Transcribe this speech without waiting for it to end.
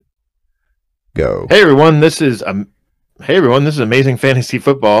go. Hey everyone, this is Amazing Fantasy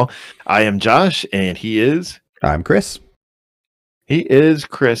Football. I am Josh, and he is Chris.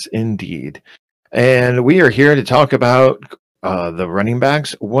 Chris indeed. And we are here to talk about the running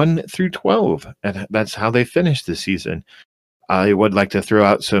backs 1 through 12, and that's how they finished this season. I would like to throw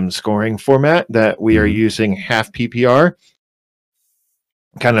out some scoring format that we are using half PPR.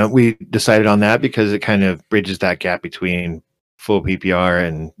 We decided on that because it kind of bridges that gap between full PPR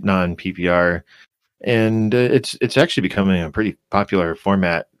and non PPR. And it's actually becoming a pretty popular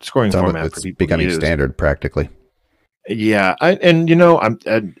scoring format it's for people becoming to use. standard practically. Yeah, I'm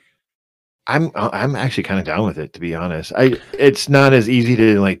actually kind of down with it, to be honest. It's not as easy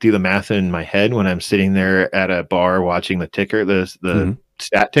to do the math in my head when I'm sitting there at a bar watching the ticker, the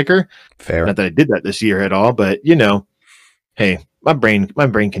stat ticker. Fair. Not that I did that this year at all, but hey, my brain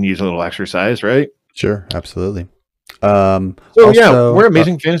can use a little exercise, right? Sure, absolutely. We're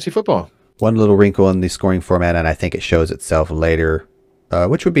Amazing Fantasy Football. One little wrinkle in the scoring format, and I think it shows itself later,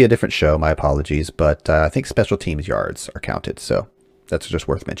 which would be a different show. My apologies, but I think special teams yards are counted, so that's just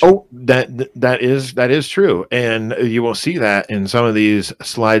worth mentioning. Oh, that is true, and you will see that in some of these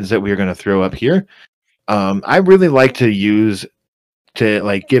slides that we are going to throw up here. I really like to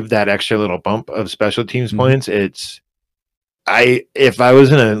give that extra little bump of special teams points. If I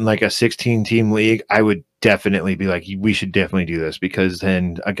was in a 16-team league, I would definitely be like, we should definitely do this, because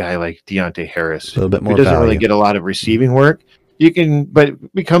then a guy like Deontay Harris, a little bit more who doesn't value. really get a lot of receiving work,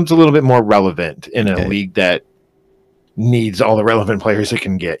 but becomes a little bit more relevant in a league that needs all the relevant players it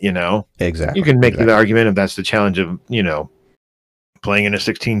can get. Exactly. You can make the argument if that's the challenge of playing in a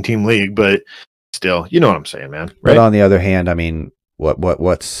 16-team league, but still, you know what I'm saying, man. Right? But on the other hand, I mean,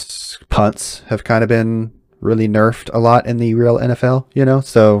 what's punts have kind of been really nerfed a lot in the real NFL,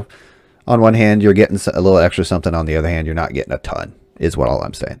 so on one hand you're getting a little extra something, on the other hand you're not getting a ton, is what all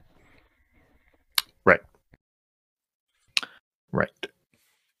I'm saying. Right.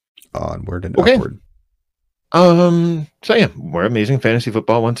 Onward and upward. So yeah, we're Amazing Fantasy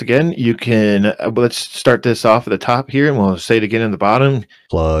Football once again. You can let's start this off at the top here, and we'll say it again in the bottom.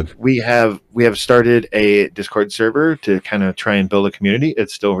 Plug. We have started a Discord server to kind of try and build a community.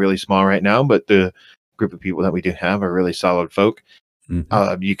 It's still really small right now, but the group of people that we do have are really solid folk.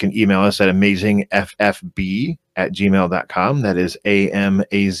 You can email us at amazingffb@gmail.com. That is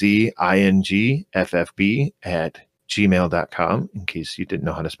amazingffb@gmail.com, in case you didn't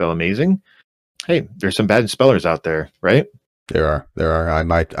know how to spell amazing. Hey, there's some bad spellers out there, right? There are. I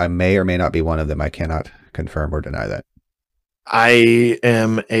may or may not be one of them. I cannot confirm or deny that. I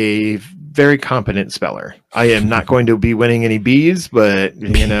am a very competent speller. I am not going to be winning any B's, but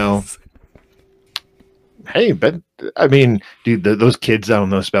hey, but I mean, dude, those kids on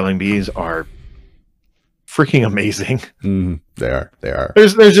those spelling bees are freaking amazing. They are.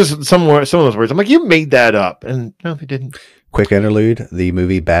 There's just some of those words I'm like, you made that up, and no, they didn't. Quick interlude: the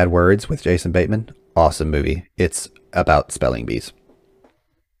movie Bad Words with Jason Bateman. Awesome movie. It's about spelling bees.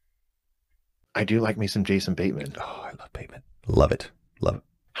 I do like me some Jason Bateman. Oh, I love Bateman. Love it.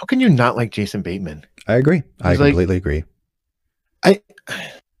 How can you not like Jason Bateman? I agree. I completely agree. I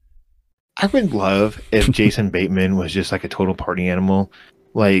would love if Jason Bateman was just like a total party animal.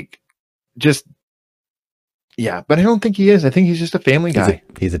 Yeah, but I don't think he is. I think he's just a family guy.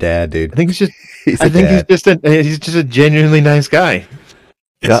 He's a dad, dude. I think he's just he's just a genuinely nice guy.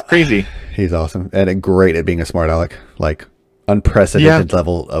 It's crazy. He's awesome and great at being a smart aleck, like unprecedented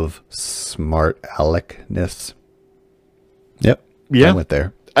level of smart aleckness. Yep. Yeah. I went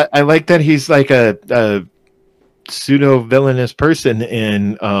there. I like that he's like a pseudo villainous person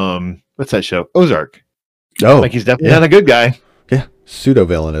in what's that show? Ozark. Oh, like he's definitely not a good guy. Yeah, pseudo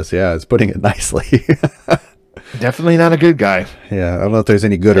villainous. Yeah, it's putting it nicely. Definitely not a good guy. Yeah, I don't know if there's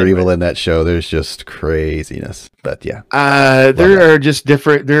any good or evil in that show. There's just craziness. But yeah, there are just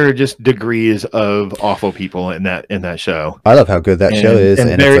degrees of awful people in that show. I love how good that show is,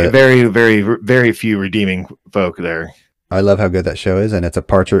 and very, very, very, very few redeeming folk there. I love how good that show is, and it's a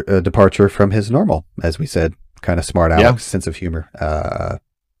departure from his normal, as we said, kind of smart aleck sense of humor.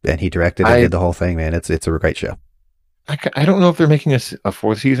 And he directed and did the whole thing, man. It's a great show. I don't know if they're making a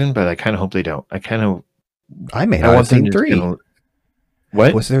fourth season, but I kind of hope they don't. I may not have seen 3.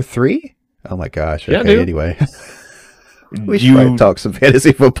 What? Was there 3? Oh my gosh. Yeah, okay, dude. Anyway. We should probably talk some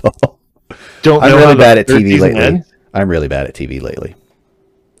fantasy football. I'm really bad at TV lately. Ends? I'm really bad at TV lately.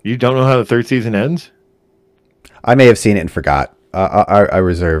 You don't know how the third season ends? I may have seen it and forgot. I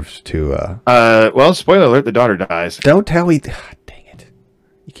reserved to... Well, spoiler alert, the daughter dies. Don't tell me... Dang it.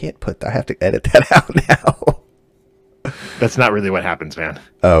 You can't put... I have to edit that out now. That's not really what happens, man.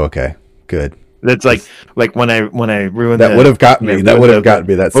 Oh, okay. Good. That's like when I ruined That would have gotten me. That would have gotten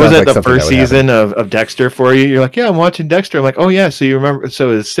me. That what was sounds it, like the something that first would happen. season of Dexter for you? You're like, yeah, I'm watching Dexter. I'm like, oh yeah, so you remember? So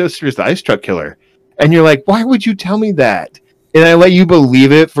his sister is the ice truck killer, and you're like, why would you tell me that? And I let you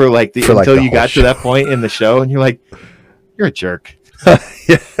believe it for like until the you whole got show. to that point in the show, and you're like, you're a jerk.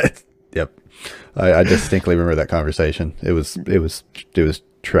 Yeah. Yep. I distinctly remember that conversation. It was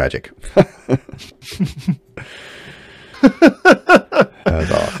tragic. That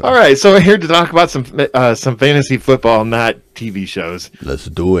was awesome. All right, so we're here to talk about some fantasy football, not TV shows. Let's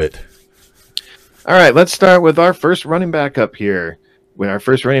do it. All right, let's start with our first running back up here. Our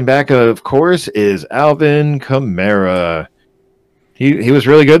first running back, of course, is Alvin Kamara. He was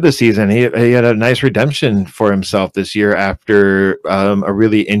really good this season. He had a nice redemption for himself this year after a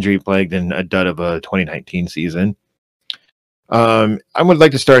really injury-plagued and a dud of a 2019 season. I would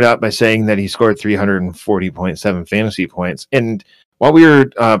like to start out by saying that he scored 340.7 fantasy points. And while we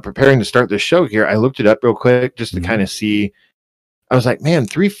were preparing to start the show here, I looked it up real quick just to kind of see. I was like, man,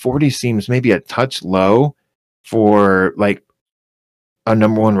 340 seems maybe a touch low for like a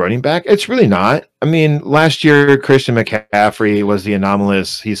number one running back. It's really not. I mean, last year, Christian McCaffrey was the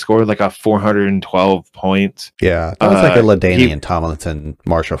anomalous. He scored like a 412 points. Yeah, that was like a LaDainian Tomlinson,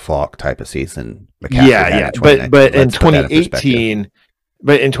 Marshall Faulk type of season. McCaffrey yeah. But in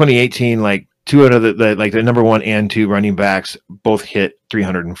 2018, like two out of the number one and two running backs both hit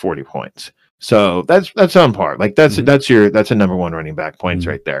 340 points. So that's on par. Like that's a number one running back points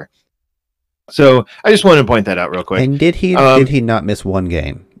right there. So I just wanted to point that out real quick. And did he not miss one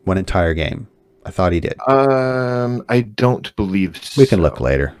entire game? I thought he did. I don't believe so. We can look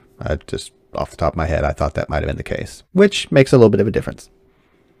later. I just off the top of my head, I thought that might have been the case, which makes a little bit of a difference.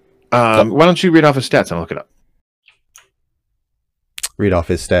 Why don't you read off his stats and I'll look it up? Read off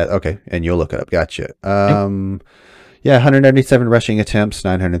his stat. Okay, and you'll look it up. Gotcha. Yeah, 197 rushing attempts,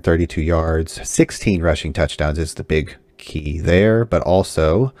 932 yards, 16 rushing touchdowns is the big key there, but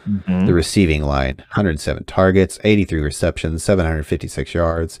also the receiving line, 107 targets, 83 receptions, 756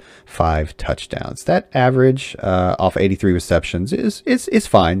 yards, 5 touchdowns. That average off 83 receptions is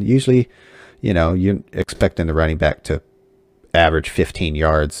fine. Usually, you're expecting the running back to average 15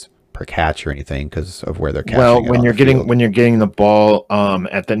 yards per catch or anything because of where they're catching. Well, when you're getting the ball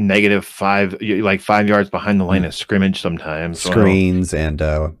at the -5, like 5 yards behind the line of scrimmage, sometimes screens and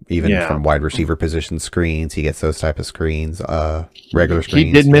even from wide receiver position screens, he gets those type of screens. Regular screens.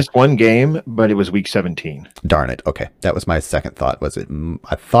 He did miss one game, but it was week 17. Darn it. Okay, that was my second thought. Was it?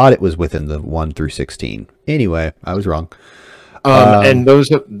 I thought it was within the 1 through 16. Anyway, I was wrong. And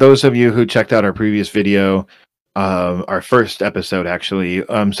those of you who checked out our previous video. Our first episode, actually,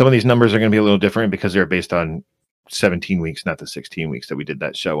 some of these numbers are going to be a little different because they're based on 17 weeks, not the 16 weeks that we did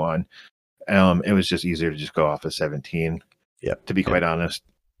that show on. It was just easier to just go off of 17. Yep. To be quite honest.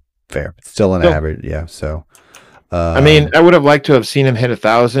 Fair. Still an average. Yeah. So, I mean, I would have liked to have seen him hit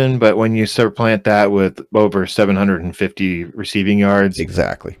 1,000, but when you supplant that with over 750 receiving yards,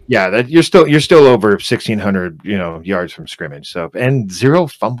 exactly. Yeah, that you're still over 1,600, yards from scrimmage. So, and 0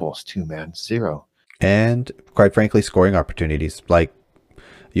 fumbles too, man. 0. And quite frankly, scoring opportunities. Like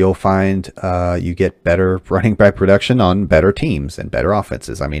you'll find you get better running back production on better teams and better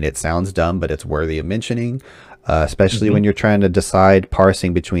offenses. I mean, it sounds dumb, but it's worthy of mentioning, especially when you're trying to decide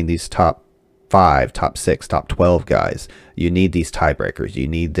parsing between these top 5, top 6, top 12 guys. You need these tiebreakers. You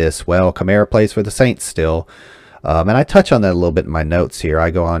need this. Well, Kamara plays for the Saints still. And I touch on that a little bit in my notes here.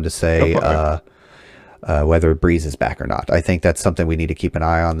 I go on to say whether Breeze is back or not. I think that's something we need to keep an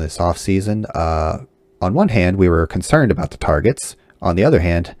eye on this offseason. On one hand, we were concerned about the targets. On the other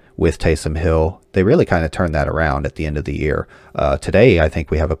hand, with Taysom Hill, they really kind of turned that around at the end of the year. Today, I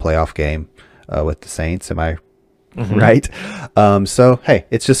think we have a playoff game with the Saints. Am I right? So, hey,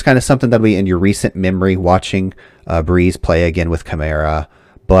 it's just kind of something that we, in your recent memory, watching Breeze play again with Kamara.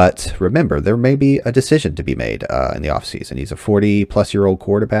 But remember, there may be a decision to be made in the offseason. He's a 40-plus-year-old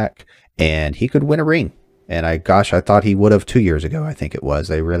quarterback, and he could win a ring. And I thought he would have 2 years ago, I think it was.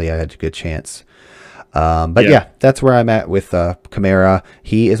 They really had a good chance. But yeah, that's where I'm at with Kamara.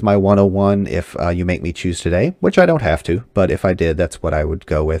 He is my 101 if you make me choose today, which I don't have to, but if I did, that's what I would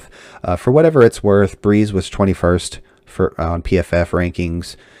go with. For whatever it's worth, Breeze was 21st on PFF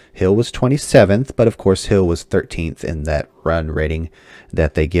rankings. Hill was 27th, but of course Hill was 13th in that run rating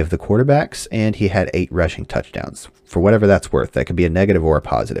that they give the quarterbacks, and he had 8 rushing touchdowns. For whatever that's worth, that could be a negative or a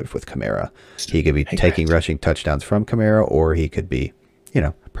positive with Kamara. He could be taking rushing touchdowns from Kamara, or he could be,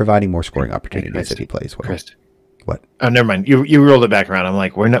 providing more scoring opportunities if he plays well. Chris. What? Oh, never mind. You rolled it back around. I'm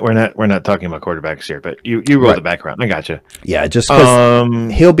like, we're not talking about quarterbacks here, but you rolled it back around. I gotcha. Yeah, just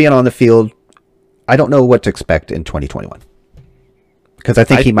because he'll be on the field, I don't know what to expect in 2021. Because I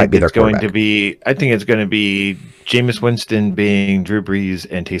think he might be their quarterback. I think it's going to be Jameis Winston being Drew Brees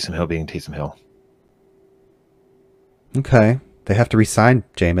and Taysom Hill being Taysom Hill. Okay. They have to re-sign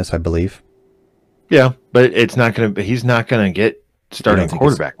Jameis, I believe. Yeah, but it's not going to. He's not going to get starting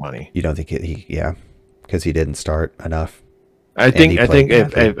quarterback money. You don't think yeah, because he didn't start enough. I think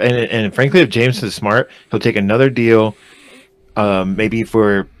if frankly, if Jameis is smart, he'll take another deal, maybe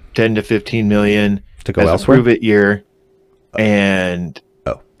for 10 to 15 million to go elsewhere. Prove it year. And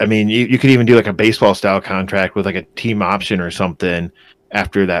I mean, you could even do like a baseball style contract with like a team option or something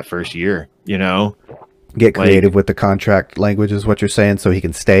after that first year, you know, get creative with the contract language is what you're saying. So he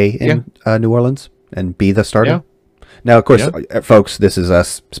can stay in New Orleans and be the starter. Yeah. Now, of course, folks, this is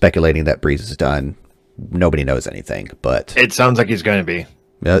us speculating that Brees is done. Nobody knows anything, but it sounds like he's going to be.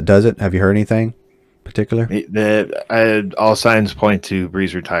 Does it? Have you heard anything particular? All signs point to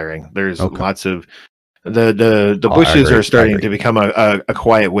Brees retiring. There's lots of the bushes are starting to become a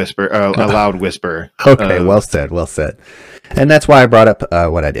quiet whisper, a loud whisper. Okay, well said. And that's why I brought up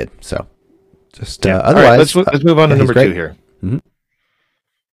what I did. So, just otherwise, right, let's move on to number 2 here. Mm-hmm.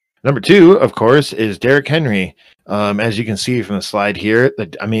 Number 2, of course, is Derrick Henry. As you can see from the slide here,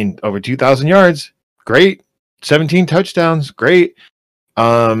 over 2,000 yards, great. 17 touchdowns, great.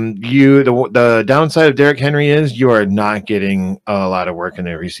 The downside of Derrick Henry is you are not getting a lot of work in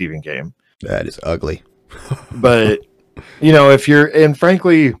the receiving game. That is ugly. But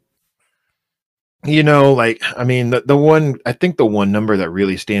frankly, the one number that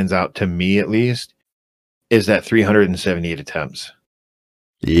really stands out to me, at least, is that 378 attempts.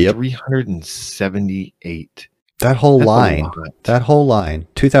 Yep. 378. That whole line,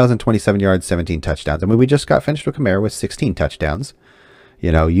 2,027 yards, 17 touchdowns. I mean, we just got finished with Kamara with 16 touchdowns.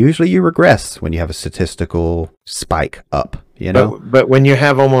 You know, usually you regress when you have a statistical spike up, you know. But when you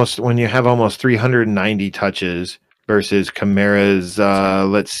have almost 390 touches versus Kamara's,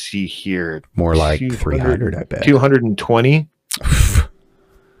 let's see here, more like 300, I bet. 220.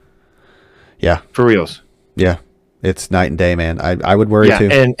 Yeah, for reals. Yeah, it's night and day, man. I would worry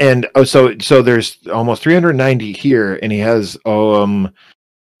too. So there's almost 390 here, and he has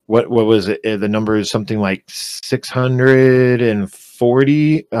what was it? The number is something like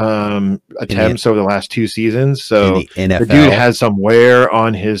 640 attempts over the last 2 seasons. So the NFL, the dude has some wear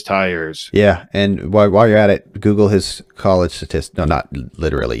on his tires. Yeah, and while you're at it, Google his college statistics. No, not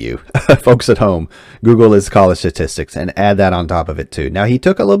literally you, folks at home. Google his college statistics and add that on top of it too. Now he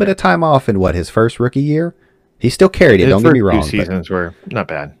took a little bit of time off in his first rookie year. He still carried it. Don't get me wrong. 2 seasons were not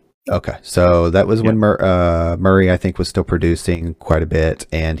bad. Okay, so that was when Murray, I think, was still producing quite a bit,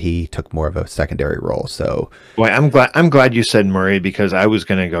 and he took more of a secondary role. So, boy, I'm glad you said Murray, because I was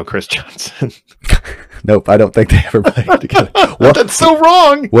going to go Chris Johnson. Nope, I don't think they ever played together. Well, that's so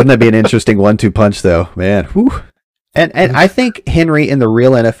wrong. Wouldn't that be an interesting 1-2 punch, though, man? Whew. And I think Henry in the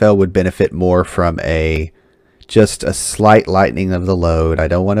real NFL would benefit more from just a slight lightening of the load. I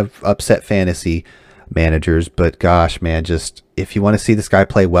don't want to upset fantasy managers, but gosh, man, just if you want to see this guy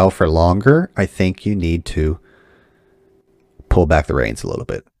play well for longer, I think you need to pull back the reins a little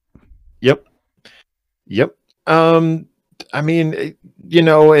bit. Yep. I mean,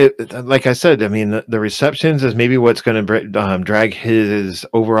 like I said, I mean, the receptions is maybe what's going to drag his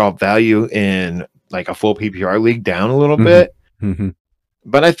overall value in like a full PPR league down a little bit. Mm-hmm.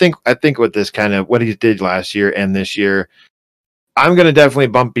 But I think with this kind of what he did last year and this year, I'm going to definitely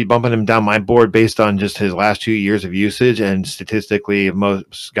be bumping him down my board based on just his last 2 years of usage. And statistically,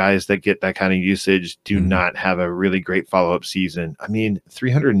 most guys that get that kind of usage do not have a really great follow-up season. I mean,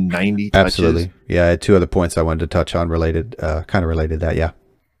 390 touches. Absolutely. Yeah, I had 2 other points I wanted to touch on related to that. Yeah,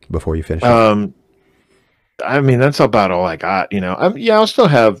 before you finish. I mean, that's about all I got. I'll still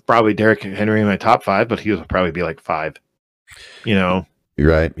have probably Derrick Henry in my top 5, but he'll probably be like 5. You're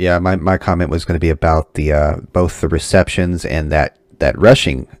right. Yeah, my comment was going to be about the both the receptions and that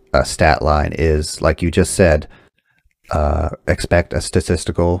rushing stat line is, like you just said, expect a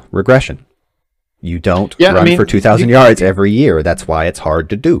statistical regression. You don't run for 2,000 yards every year. That's why it's hard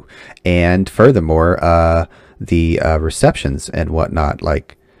to do. And furthermore, the receptions and whatnot,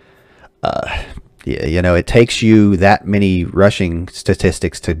 like, it takes you that many rushing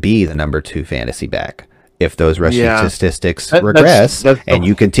statistics to be the number 2 fantasy back. If those rushing statistics regress and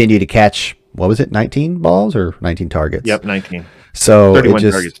you continue to catch, what was it, 19 balls or 19 targets? Yep, 19. So 31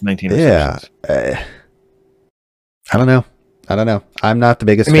 targets, 19 receptions. I don't know. I'm not the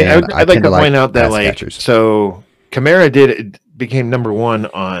biggest fan. I'd like to point out that, so Kamara became number 1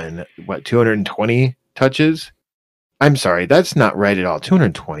 on 220 touches. I'm sorry, that's not right at all.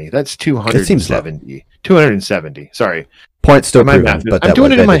 220. That's It seems low. 270. 270. Sorry. Point still My proven, math. but I'm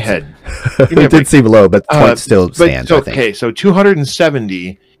doing it in my did- head. Give me a it break. did seem low, but point still stands. So, I think. okay, so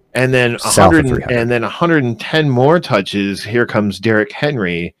 270, and then South of 100, 300. and then 110 more touches. Here comes Derrick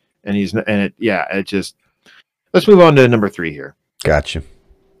Henry, and it just. Let's move on to number 3 here. Gotcha.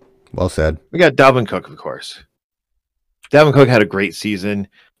 Well said. We got Dalvin Cook, of course. Dalvin Cook had a great season.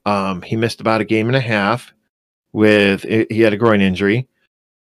 He missed about a game and a half he had a groin injury.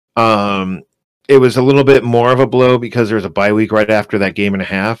 It was a little bit more of a blow because there was a bye week right after that game and a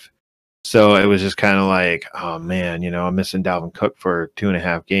half. So it was just kind of like, oh man, I'm missing Dalvin Cook for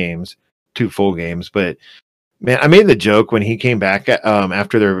 2.5 games, 2 full games. But man, I made the joke when he came back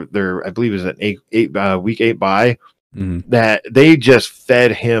after their I believe it was an week 8 bye. Mm-hmm. That they just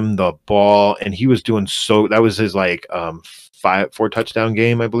fed him the ball, and he was doing so. That was his 4 touchdown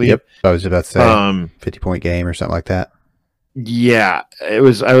game, I believe. Yep, I was about to say 50-point game or something like that. Yeah, it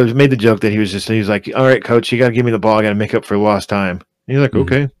was. I was made the joke that he was like, "All right, coach, you got to give me the ball. I got to make up for lost time." And he's like,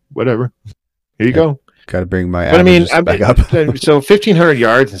 "Okay, whatever. Here you go." Got to bring my. But back up. So 1,500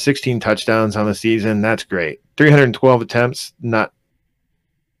 yards and 16 touchdowns on the season. That's great. 312 attempts. Not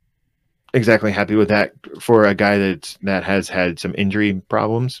exactly happy with that for a guy that has had some injury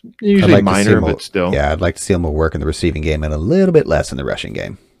problems. Usually minor, but still. Yeah, I'd like to see him more work in the receiving game and a little bit less in the rushing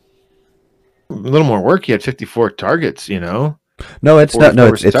game. A little more work. He had 54 targets. No, it's not.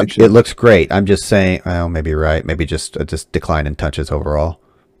 No, it looks great. I'm just saying. Well, maybe you're right. Maybe just decline in touches overall.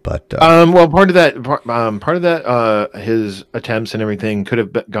 But well, part of that, his attempts and everything could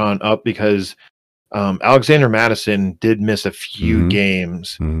have gone up because Alexander Mattison did miss a few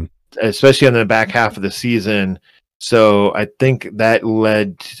games, especially on the back half of the season. So I think that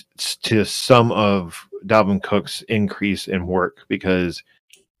led to some of Dalvin Cook's increase in work because,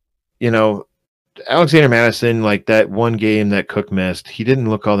 Alexander Mattison, like that one game that Cook missed, he didn't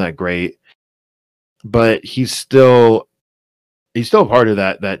look all that great, but he's still a part of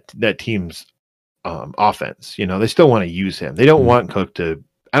that team's offense. They still want to use him. They don't want Cook to.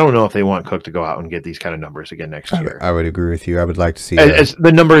 I don't know if they want Cook to go out and get these kind of numbers again next year. I would agree with you. I would like to see as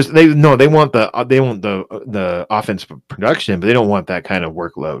the numbers. They want the offense production, but they don't want that kind of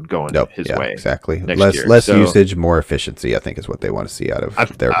workload going his way. Exactly. Less usage, more efficiency. I think is what they want to see out of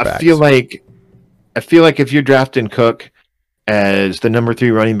their backs. I feel like if you're drafting Cook as the number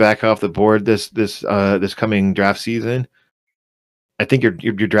 3 running back off the board this coming draft season, I think you're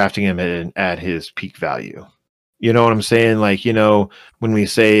drafting him at his peak value. You know what I'm saying? Like, when we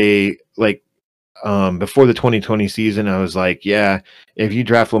say before the 2020 season, I was like, yeah, if you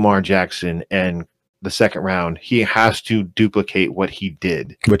draft Lamar Jackson and the second round, he has to duplicate what he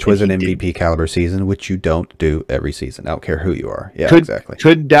did, which was an MVP caliber season, which you don't do every season. I don't care who you are. Yeah, exactly.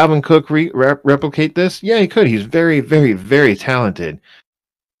 Could Dalvin Cook replicate this? Yeah, he could. He's very, very, very talented.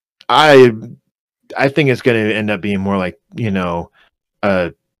 I think it's going to end up being more like,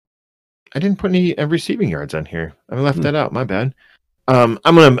 I didn't put any receiving yards on here. I left that out. My bad. I'm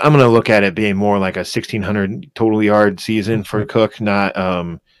gonna look at it being more like a 1,600 total yard season for Cook. Not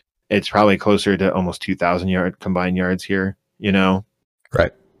it's probably closer to almost 2,000 combined yards here.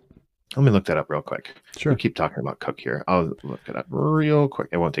 Right. Let me look that up real quick. Sure. We'll keep talking about Cook here. I'll look it up real quick.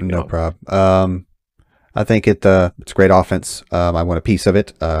 It won't take me long. No problem. I think it's a great offense. I want a piece of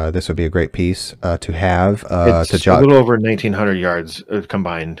it. This would be a great piece to have. It's a little over 1,900 yards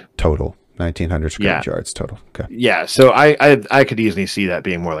combined total. 1,900 scrimmage yards total. Okay. Yeah, so I could easily see that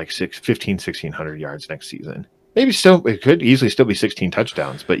being more like 1,600 yards next season. Maybe it could easily still be 16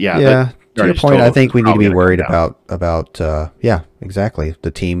 touchdowns. But to your point, I think we need to be worried about exactly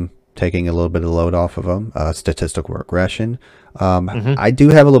the team taking a little bit of the load off of them. Statistical regression. I do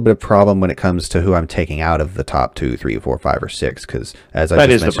have a little bit of problem when it comes to who I'm taking out of the top 2, 3, 4, 5, or 6, because as I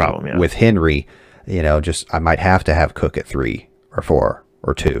just mentioned, with Henry, I might have to have Cook at 3 or 4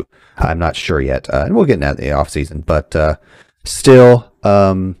 or 2. I'm not sure yet, and we'll get into that in the offseason, but still,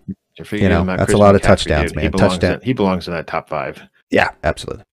 that's a lot of touchdowns, man. He belongs in that top 5. Yeah,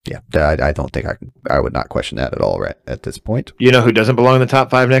 absolutely. Yeah, I don't think I would not question that at all right at this point. You know who doesn't belong in the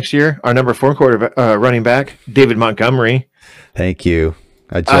top 5 next year? Our number 4 running back, David Montgomery. Thank you.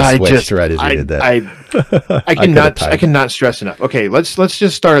 I switched right as you did that. I cannot stress enough. Okay, let's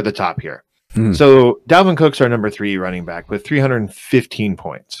just start at the top here. So Dalvin Cook's our number 3 running back with 315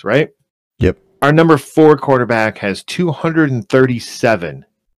 points, right? Yep. Our number 4 quarterback has 237.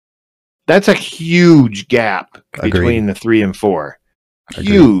 That's a huge gap between the 3 and 4.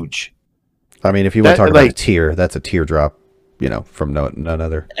 Huge. I mean, if you want to talk about a tier, that's a teardrop, from none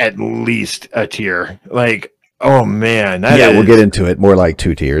other. At least a tier. Oh man, we'll get into it. More like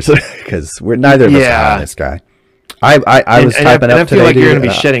 2 tiers because we're neither of us high on this guy. I was typing up I feel like today, you're going to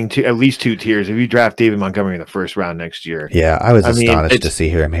be shedding at least 2 tiers if you draft David Montgomery in the first round next year. Yeah, I was I mean, astonished to see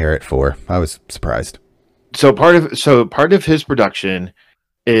him here at 4. I was surprised. So part of his production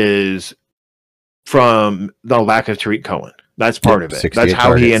is from the lack of Tariq Cohen. That's part of it. That's how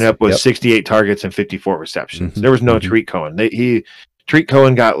targets. he ended up with 68 targets and 54 receptions. Mm-hmm. There was no Tariq Cohen. Tariq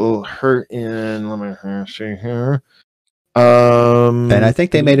Cohen got a little hurt in. Let me see here. And I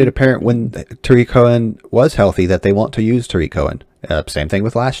think they made it apparent when Tariq Cohen was healthy that they want to use Tariq Cohen. Same thing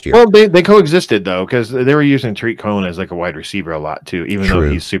with last year. Well, they coexisted though, because they were using Tariq Cohen as like a wide receiver a lot too, even though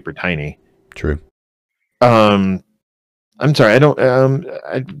he's super tiny. True. I'm sorry, I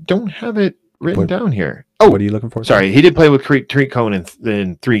don't have it written down here. Oh, what are you looking for? Sorry, he did play with Tariq Cohen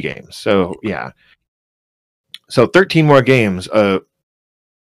in 3 games. So yeah, so 13 more games of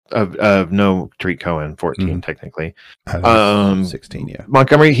no Tariq Cohen, 14 technically. 16, yeah.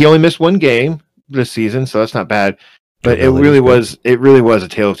 Montgomery, he only missed 1 game this season, so that's not bad. But it really was a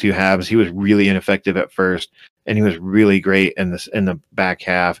tale of 2 halves. He was really ineffective at first, and he was really great in the back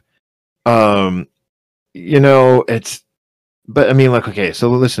half. You know, but I mean, like, okay, so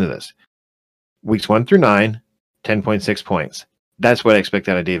listen to this. Weeks 1 through 9, 10.6 points. That's what I expect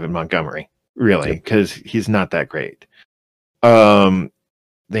out of David Montgomery, really, because he's not that great. But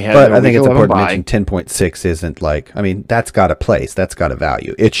I think it's important to mention 10.6 isn't like, I mean, that's got a place, that's got a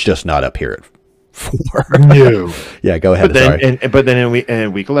value. It's just not up here at 4. No. Yeah, go ahead. But then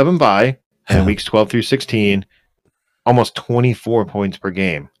in week 11 bye, and weeks 12 through 16, almost 24 points per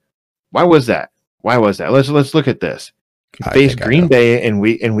game. Why was that? Let's look at this. He faced Green Bay in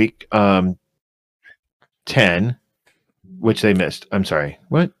week 10, which they missed. I'm sorry.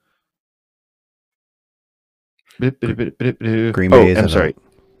 What? Green Bay. I'm sorry.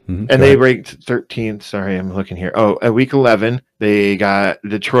 And they ranked 13th. Sorry, I'm looking here. Oh, at week 11, they got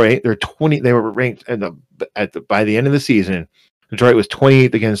Detroit. They're 20. They were ranked by the end of the season. Detroit was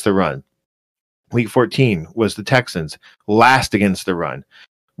 28th against the run. Week 14 was the Texans, last against the run.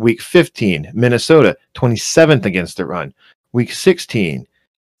 Week 15, Minnesota, 27th against the run. Week 16,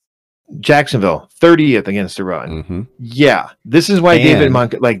 Jacksonville, 30th against the run. Yeah, this is why David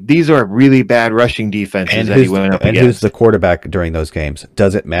Montgomery, these are really bad rushing defenses that he went up against. And who's the quarterback during those games?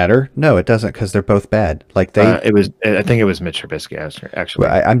 Does it matter? No, it doesn't, because they're both bad. I think it was Mitch Trubisky, actually.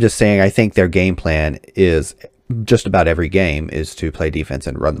 Well, I'm just saying, I think their game plan is just about every game is to play defense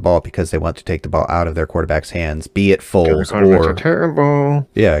and run the ball because they want to take the ball out of their quarterback's hands, be it Foles or terrible.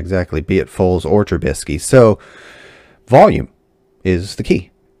 Yeah, exactly. Be it Foles or Trubisky. So volume is the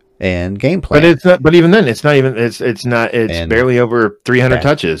key. And game plan. But it's not. But even then, it's not even. It's barely over 300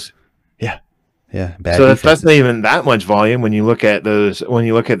 touches. Yeah. So that's not even that much volume when you look at those. When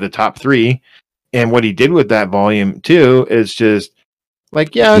you look at the top 3, and what he did with that volume too is just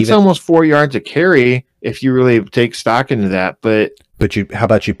it's almost 4 yards a carry if you really take stock into that. But how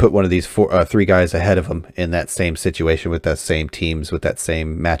about you put one of these 3 guys ahead of him in that same situation with that same teams with that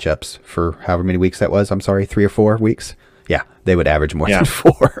same matchups for however many weeks that was? I'm sorry, 3 or 4 weeks. Yeah, they would average more than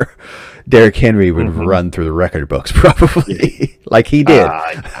 4. Derrick Henry would run through the record books probably, like he did.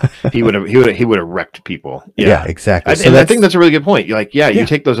 He would have wrecked people. Yeah, exactly. And I think that's a really good point. You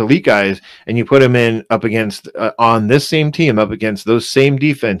take those elite guys and you put them in up against on this same team up against those same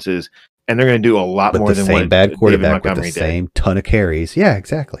defenses, and they're going to do a lot more than what bad quarterback with the did. Same ton of carries. Yeah,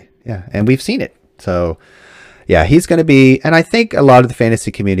 exactly. Yeah, and we've seen it. So yeah, he's going to be, and I think a lot of the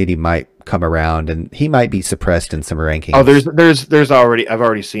fantasy community might come around, and he might be suppressed in some rankings. Oh, there's already, I've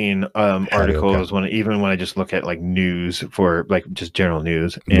already seen articles when I just look at news for just general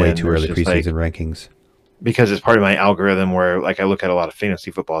news. Way too early preseason rankings. Because it's part of my algorithm where I look at a lot of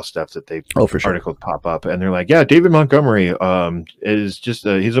fantasy football stuff that they articles pop up, and they're like, yeah, David Montgomery is just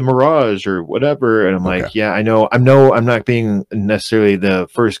he's a mirage or whatever, and I'm like, yeah, I know I'm not being necessarily the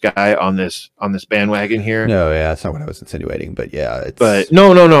first guy on this bandwagon here. No, yeah, that's not what I was insinuating, but yeah,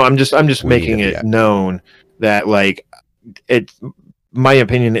 no, I'm just making it known that it's my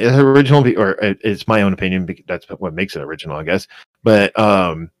opinion is original, or it's my own opinion. That's what makes it original, I guess. But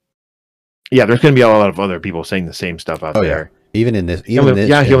yeah, there's going to be a lot of other people saying the same stuff out there. Yeah. Even in this, he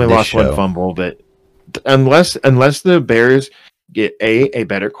only lost 1 fumble, but unless the Bears get a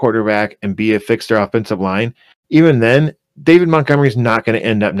better quarterback and B, fix their offensive line, even then, David Montgomery's not going to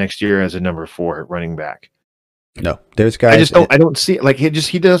end up next year as a number 4 running back. No, there's guys. I don't see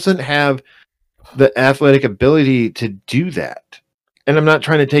he doesn't have the athletic ability to do that. And I'm not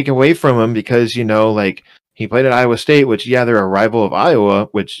trying to take away from him because he played at Iowa State, which, they're a rival of Iowa,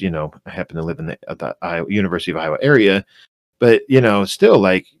 which, I happen to live in the University of Iowa area. But, still,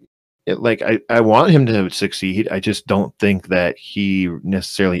 I want him to succeed. I just don't think that he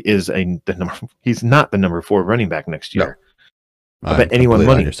necessarily is the number. He's not the number 4 running back next No. year. I I'm bet anyone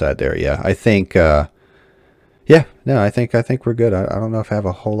completely on money. your side there. Yeah, I think. I think we're good. I don't know if I have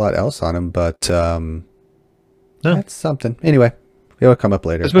a whole lot else on him, but No. that's something. Anyway, it'll come up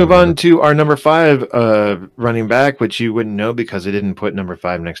later. Let's move on to our number 5 running back, which you wouldn't know because they didn't put number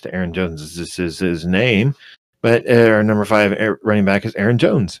 5 next to Aaron Jones. This is his name, but our number 5 running back is Aaron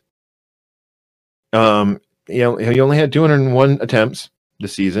Jones. He only had 201 attempts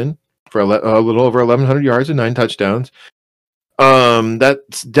this season for a little over 1,100 yards and 9 touchdowns.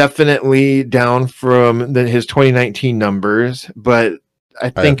 That's definitely down from his 2019 numbers, but I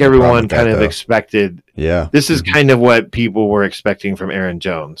think everyone kind of expected. Yeah, this is kind of what people were expecting from Aaron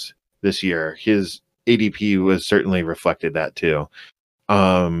Jones this year. His ADP was certainly reflected that too.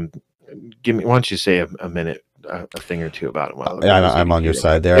 Why don't you say a minute, a thing or two about him? I'm on your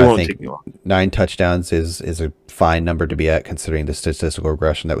side there. I think 9 touchdowns is a fine number to be at, considering the statistical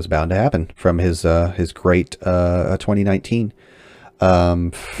regression that was bound to happen from his great 2019.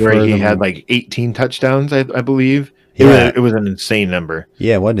 Where he had like 18 touchdowns, I believe. Yeah. It was an insane number.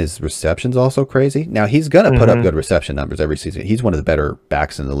 Yeah, wasn't his receptions also crazy? Now, he's going to put up good reception numbers every season. He's one of the better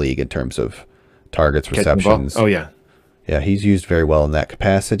backs in the league in terms of targets, receptions. Oh, yeah. Yeah, he's used very well in that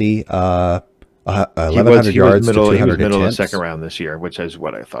capacity. 1,100 yards to 200 He was middle of the attempts. second round this year, which is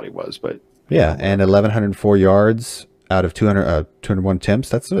what I thought he was. But yeah, and 1,104 yards out of 201 attempts.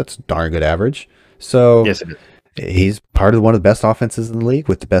 That's a darn good average. So yes, it is. He's part of one of the best offenses in the league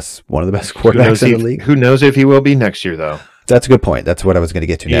with one of the best quarterbacks in the league. Who knows if he will be next year, though? That's a good point. That's what I was going to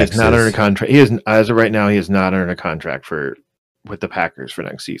get to next. He is not under contract. He is, as of right now, he is not under a contract with the Packers for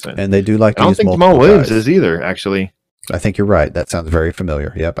next season. And they do like to I don't use think Jamal Williams is either, actually. I think you're right. That sounds very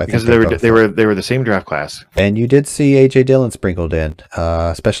familiar. Yep, I because think they were the same draft class. And you did see AJ Dillon sprinkled in,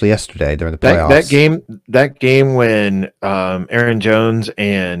 especially yesterday during the playoffs. That game when Aaron Jones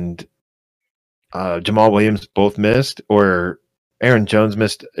and Jamal Williams both missed, or Aaron Jones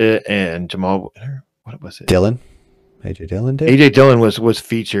missed it and Jamal, what was it? AJ Dillon did. AJ Dillon was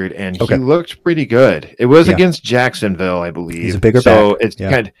featured and he looked pretty good. It was against Jacksonville, I believe. He's a bigger back. It's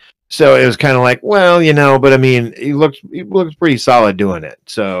so it was kind of like, well, but I mean, he looked pretty solid doing it.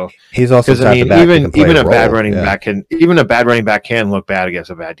 So he's also even a bad running back can look bad against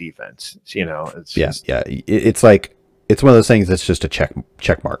a bad defense. It's like it's one of those things that's just a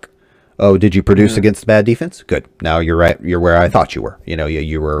check mark. Oh, did you produce against a bad defense? Good. Now you're right. You're where I thought you were.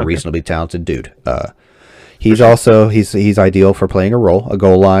 You were a reasonably talented dude. He's ideal for playing a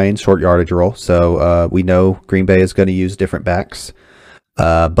goal line, short yardage role. So we know Green Bay is going to use different backs.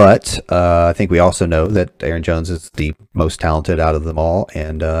 But I think we also know that Aaron Jones is the most talented out of them all,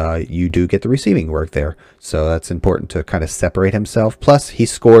 and you do get the receiving work there. So that's important to kind of separate himself. Plus, he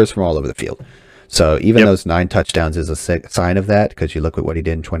scores from all over the field. So even those 9 touchdowns is a sign of that, because you look at what he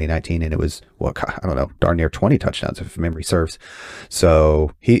did in 2019, and it was, darn near 20 touchdowns if memory serves.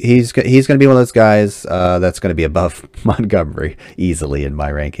 So he's going to be one of those guys that's going to be above Montgomery easily in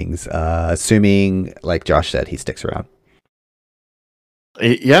my rankings, assuming, like Josh said, he sticks around.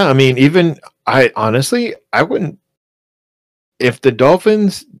 Yeah, I mean, I wouldn't.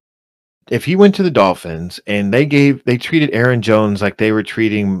 If he went to the Dolphins and they treated Aaron Jones like they were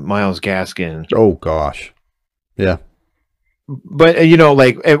treating Myles Gaskin. Oh gosh, yeah. But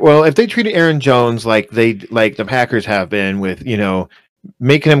if they treated Aaron Jones like the Packers have been with,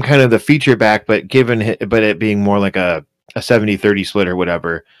 making him kind of the feature back, but it being more like a 70-30 split or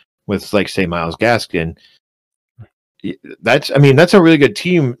whatever with, like, say, Myles Gaskin. That's a really good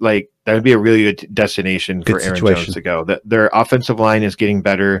team. Like, that would be a really good destination for Aaron Jones to go. That their offensive line is getting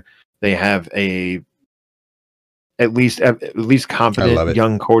better. They have at least competent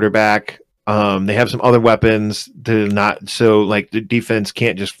young quarterback. They have some other weapons the defense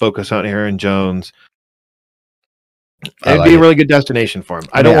can't just focus on Aaron Jones. It'd be a really good destination for him.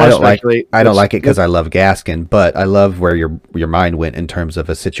 I don't like it because I love Gaskin, but I love where your mind went in terms of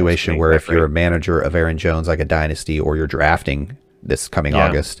a situation where if you're a manager of Aaron Jones, like a dynasty, or you're drafting this coming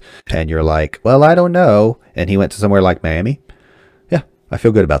August, and you're like, well, I don't know, and he went to somewhere like Miami. Yeah, I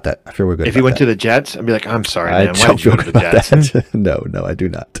feel good about that. If he went to the Jets, I'd be like, I'm sorry, man. Why did you go to the Jets? No, I do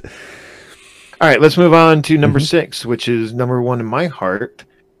not. All right, let's move on to number 6, which is number 1 in my heart.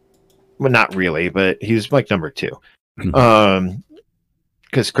 Well, not really, but he's like number 2.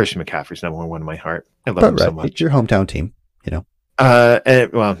 Because Christian McCaffrey's number 1 in my heart. I love him so much. It's your hometown team, well,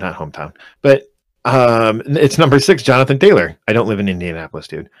 not hometown, but it's number 6, Jonathan Taylor. I don't live in Indianapolis,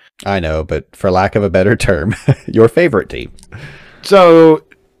 dude. I know, but for lack of a better term, your favorite team. So,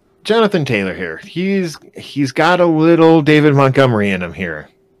 Jonathan Taylor here. He's got a little David Montgomery in him here.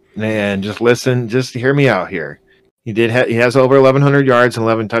 And just listen, just hear me out here. He has over 1,100 yards and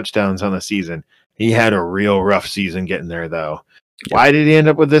 11 touchdowns on the season. He had a real rough season getting there, though. Yep. Why did he end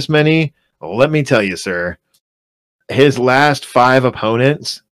up with this many? Well, let me tell you, sir. His last 5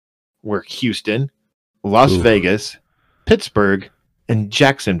 opponents were Houston, Las Vegas, Pittsburgh, and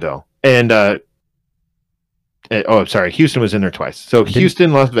Jacksonville. And I'm sorry, Houston was in there twice. So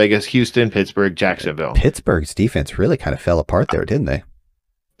Houston, Las Vegas, Houston, Pittsburgh, Jacksonville. Pittsburgh's defense really kind of fell apart there, didn't they?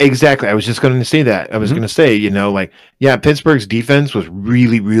 Exactly. I was just going to say that. I was going to say, Pittsburgh's defense was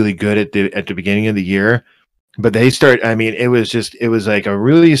really, really good at the beginning of the year, but it was like a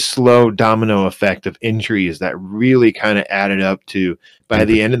really slow domino effect of injuries that really kind of added up to, by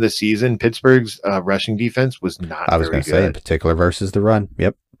the end of the season, Pittsburgh's rushing defense was not. I was going to say, in particular versus the run.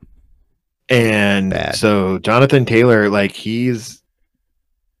 Yep. And so Jonathan Taylor, he's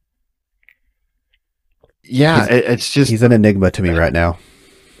an enigma to me right now.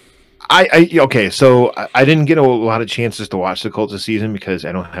 So I didn't get a lot of chances to watch the Colts this season because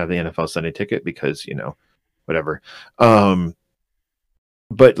I don't have the NFL Sunday ticket because, whatever.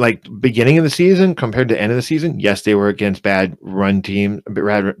 But beginning of the season compared to end of the season, yes, they were against bad run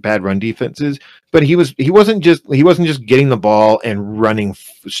defenses, but he wasn't just getting the ball and running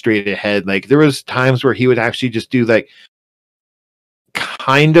straight ahead. There was times where he would actually just do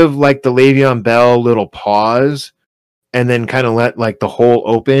kind of like the Le'Veon Bell little pause and then kind of let the hole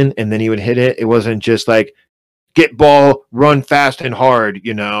open and then he would hit it. It wasn't just get ball, run fast and hard,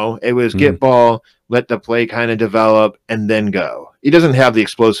 it was get ball, let the play kind of develop and then go. He doesn't have the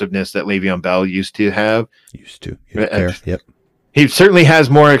explosiveness that Le'Veon Bell used to have. Yep. He certainly has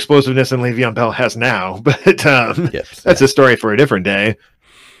more explosiveness than Le'Veon Bell has now, but that's a story for a different day.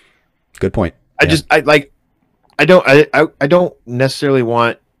 Good point. I don't necessarily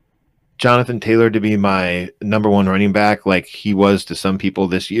want Jonathan Taylor to be my number one running back like he was to some people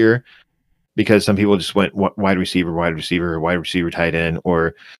this year, because some people just went wide receiver, tight end,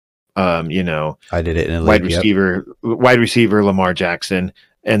 or I did it in a wide receiver Lamar Jackson,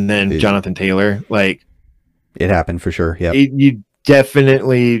 and then Jonathan Taylor. It happened for sure. Yeah, you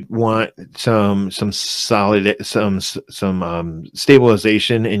definitely want some solid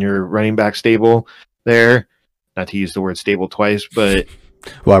stabilization in your running back stable there. Not to use the word stable twice, but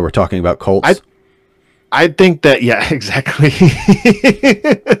while we're talking about Colts, I think that exactly.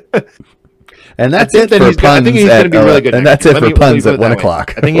 And that's it for puns. I think he's going to be really good. And that's it for puns at 1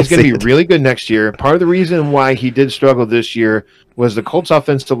 o'clock. I think he's going to be really good next year. Part of the reason why he did struggle this year was the Colts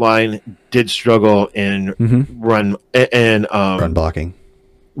offensive line did struggle in run blocking.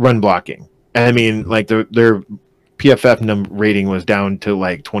 I mean, their PFF rating was down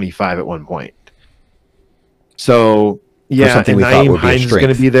to 25 at one point. So yeah, and Nyheim Hines is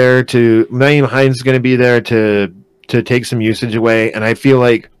going to be there to take some usage away, and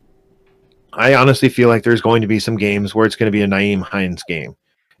I honestly feel like there's going to be some games where it's going to be a Nyheim Hines game.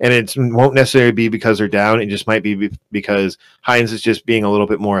 And it won't necessarily be because they're down. It just might be because Hines is just being a little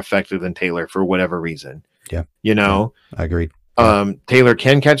bit more effective than Taylor for whatever reason. Yeah. I agreed. Taylor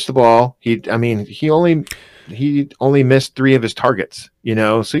can catch the ball. He only missed 3 of his targets,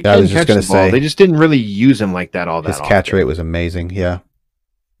 so he can catch the ball. They just didn't really use him like that all that often. His catch rate was amazing. Yeah.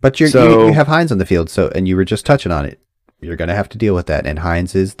 But you have Hines on the field. And you were just touching on it. You're going to have to deal with that, and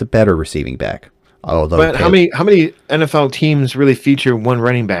Hines is the better receiving back. But how many NFL teams really feature one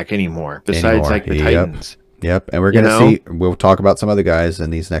running back anymore besides the Titans? Yep, and we're going to see. We'll talk about some other guys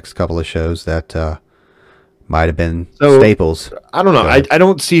in these next couple of shows that might have been staples. I don't know. I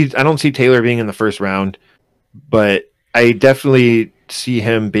don't see Taylor being in the first round, but I definitely see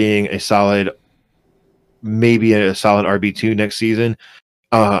him being maybe a solid RB2 next season.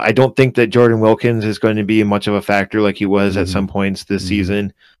 I don't think that Jordan Wilkins is going to be much of a factor like he was at some points this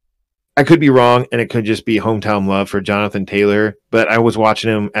season. I could be wrong, and it could just be hometown love for Jonathan Taylor, but I was watching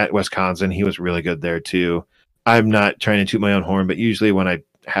him at Wisconsin. He was really good there, too. I'm not trying to toot my own horn, but usually when I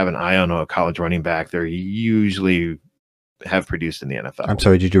have an eye on a college running back, they usually have produced in the NFL. I'm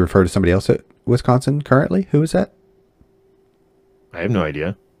sorry, did you refer to somebody else at Wisconsin currently? Who is that? I have no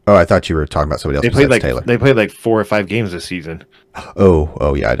idea. Oh, I thought you were talking about somebody else besides Taylor. They played 4 or 5 games this season.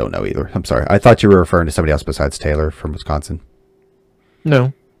 Oh, yeah, I don't know either. I'm sorry. I thought you were referring to somebody else besides Taylor from Wisconsin.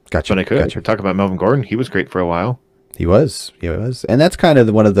 No. Gotcha. But I could. Talk about Melvin Gordon. He was great for a while. He was. And that's kind of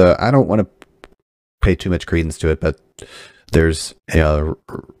one of the, I don't want to pay too much credence to it, but there's,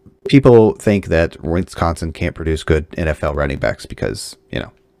 people think that Wisconsin can't produce good NFL running backs because,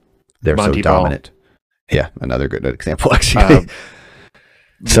 they're Monty so dominant. Ball. Yeah, another good example, actually.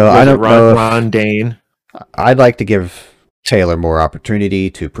 So I don't know. Ron Dane. I'd like to give Taylor more opportunity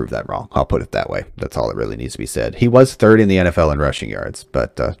to prove that wrong. I'll put it that way. That's all that really needs to be said. He was third in the NFL in rushing yards,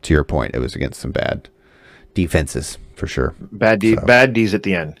 but to your point, it was against some bad defenses for sure. Bad D's at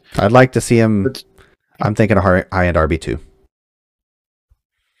the end. I'd like to see him. I'm thinking a high-end RB2.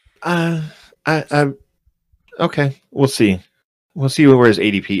 Okay, we'll see. We'll see where his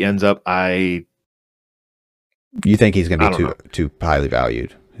ADP ends up. You think he's going to be too highly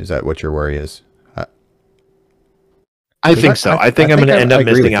valued? Is that what your worry is? I think so. I think I'm going to end up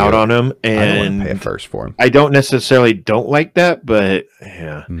missing out on him, and I don't want to pay a first for him. I don't necessarily don't like that, but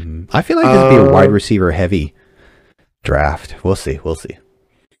yeah, I feel like this would be a wide receiver heavy draft. We'll see.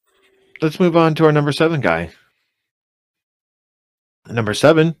 Let's move on to our number 7 guy. Number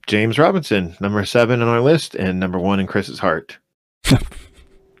 7, James Robinson. Number 7 on our list, and number 1 in Chris's heart. Is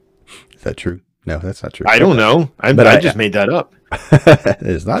that true? No, that's not true. I don't know. I just made that up. It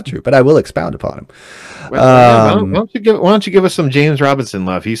is not true, but I will expound upon him. Well, why don't you give us some James Robinson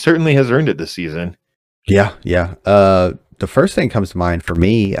love? He certainly has earned it this season. Yeah. The first thing that comes to mind for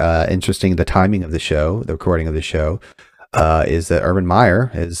me, interesting, the timing of the show, the recording of the show, is that Urban Meyer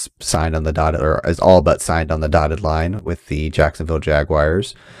is signed on the dotted, or is all but signed on the dotted line with the Jacksonville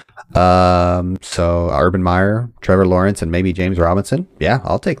Jaguars. So Urban Meyer, Trevor Lawrence, and maybe James Robinson. Yeah,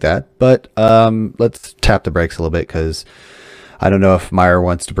 I'll take that. But let's tap the brakes a little bit, because I don't know if Meyer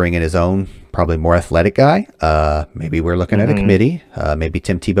wants to bring in his own, probably more athletic guy. Maybe we're looking at a committee. Maybe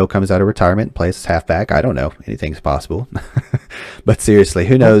Tim Tebow comes out of retirement and plays halfback. I don't know. Anything's possible. But seriously,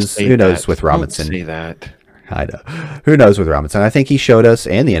 who knows? Who knows with Robinson? Don't say that. I know. Who knows with Robinson? I think he showed us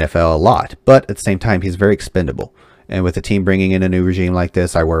and the NFL a lot, but at the same time, he's very expendable. And with the team bringing in a new regime like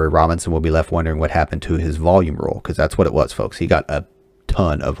this, I worry Robinson will be left wondering what happened to his volume role, because that's what it was, folks. He got a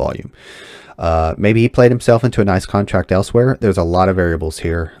ton of volume. Maybe he played himself into a nice contract elsewhere. There's a lot of variables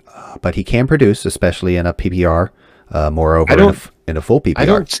here, but he can produce, especially in a PPR. Moreover, in a full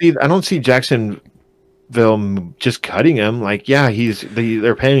PPR. I don't see Jacksonville just cutting him. Like, yeah,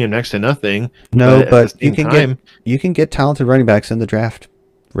 they're paying him next to nothing. No, but you can get talented running backs in the draft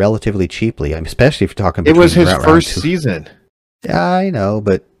relatively cheaply. Especially if you're talking. It was his first season. Yeah, I know,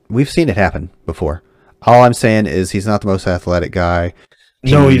 but we've seen it happen before. All I'm saying is he's not the most athletic guy.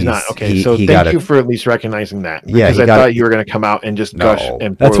 No, he's not. Okay, so thank you for at least recognizing that. Because I thought you were going to come out and just gush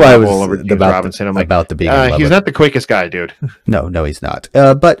and pour all over James Robinson. I'm like, about the being he's not the quickest guy, dude. No, he's not.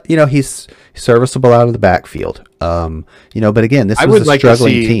 But he's serviceable out of the backfield. But again, this was a struggling team. I would like to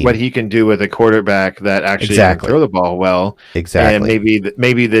see what he can do with a quarterback that actually can throw the ball well. Exactly. And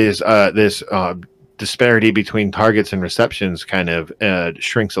maybe this disparity between targets and receptions kind of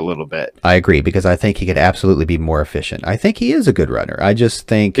shrinks a little bit. I agree, because I think he could absolutely be more efficient. I think he is a good runner. I just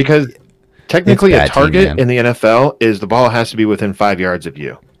think, because technically a target in the NFL is the ball has to be within 5 yards of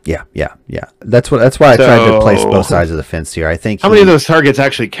you. Yeah. That's why I tried to place both sides of the fence here. I think how many of those targets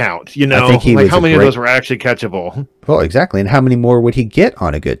actually count? I think how many of those were actually catchable? Well, exactly. And how many more would he get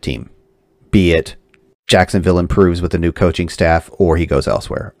on a good team? Be it Jacksonville improves with the new coaching staff, or he goes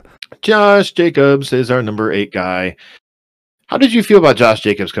elsewhere. Josh Jacobs is our number 8 guy. How did you feel about Josh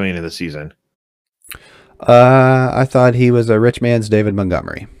Jacobs coming into the season? I thought he was a rich man's David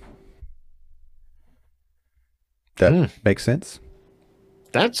Montgomery. That makes sense.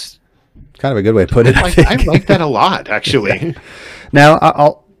 That's kind of a good way to put it. I like that a lot, actually. Yeah. Now,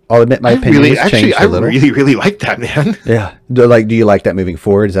 I'll admit my opinion has changed a little. I really like that, man. Yeah. Do you like that moving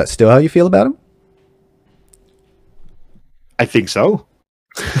forward? Is that still how you feel about him? I think so.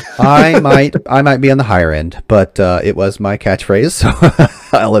 I might be on the higher end, but it was my catchphrase, so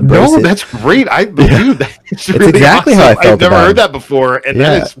I'll embrace it. No, that's great. Dude, that's really exactly awesome. how I felt. I've never heard that before, and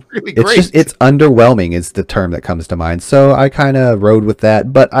that is really great. It's underwhelming is the term that comes to mind. So I kind of rode with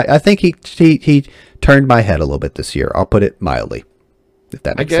that, but I think he turned my head a little bit this year. I'll put it mildly. If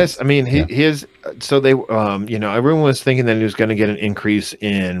that makes sense. I mean, his so they everyone was thinking that he was going to get an increased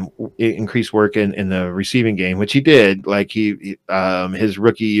work in the receiving game, which he did. Like his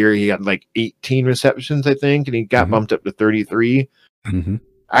rookie year, he got like 18 receptions, I think, and he got bumped up to 33. Mm-hmm.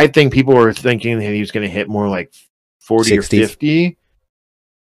 I think people were thinking that he was going to hit more like 40 60s. Or 50.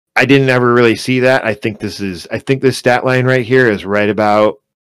 I didn't ever really see that. I think this stat line right here is right about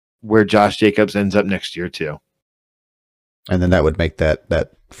where Josh Jacobs ends up next year too. And then that would make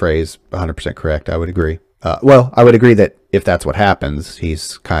that phrase 100% correct. I would agree. I would agree that if that's what happens,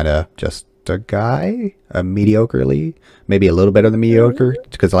 he's kind of just a guy, maybe a little better than mediocre,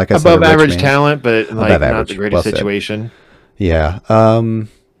 because like I said, above average talent, but like not the greatest situation. Yeah.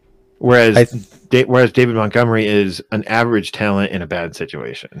 Whereas David Montgomery is an average talent in a bad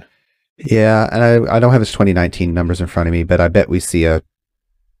situation. Yeah, and I don't have his 2019 numbers in front of me, but I bet we see a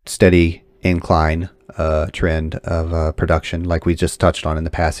steady incline trend of production, like we just touched on in the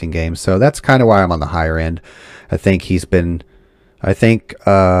passing game. So that's kind of why I'm on the higher end. I think he's been,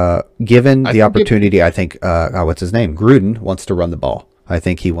 given the opportunity, I think, what's his name? Gruden wants to run the ball. I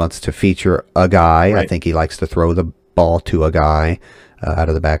think he wants to feature a guy. Right. I think he likes to throw the ball to a guy out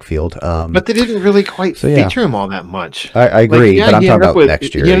of the backfield. But they didn't really quite feature him all that much. I agree, but I'm talking about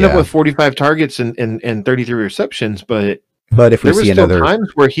next year. He ended up with 45 targets and 33 receptions, but if we see another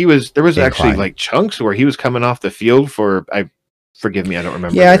times where there was actually like chunks where he was coming off the field for, forgive me, I don't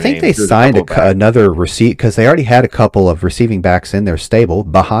remember. Yeah, I think they signed another receipt because they already had a couple of receiving backs in their stable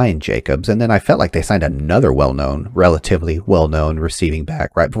behind Jacobs, and then I felt like they signed another relatively well-known receiving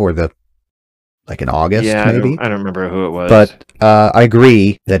back right before in August, maybe. I don't remember who it was. But I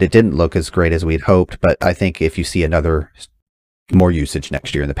agree that it didn't look as great as we'd hoped, but I think if you see more usage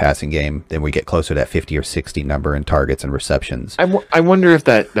next year in the passing game, then we get closer to that 50 or 60 number in targets and receptions. I wonder if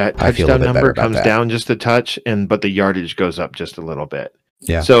that touchdown number comes down just a touch, but the yardage goes up just a little bit.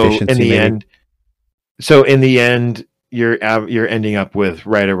 Yeah. So in the end, you're ending up with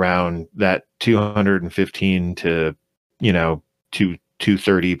right around that 215 to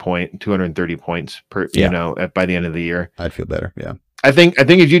 230 points per by the end of the year. I'd feel better. Yeah. I think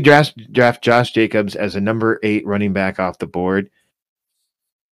if you draft Josh Jacobs as a number 8 running back off the board,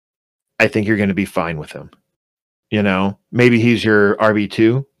 I think you're going to be fine with him. Maybe he's your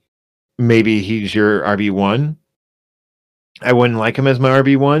RB2, maybe he's your RB1. I wouldn't like him as my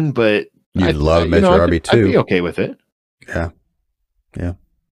RB1, but you'd love him as your RB2. I'd be okay with it. Yeah.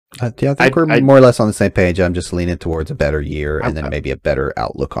 I think we're more or less on the same page. I'm just leaning towards a better year and then maybe a better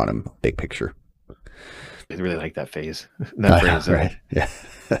outlook on him, big picture. I really like that phase. That phrase, right? Yeah,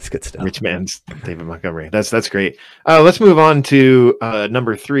 that's good stuff. Rich man's David Montgomery. That's great. Let's move on to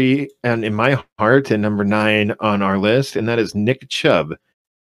number 3, and in my heart, and number 9 on our list, and that is Nick Chubb.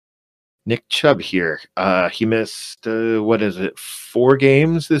 Nick Chubb here. He missed 4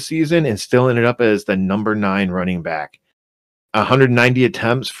 games this season, and still ended up as the number 9 running back. 190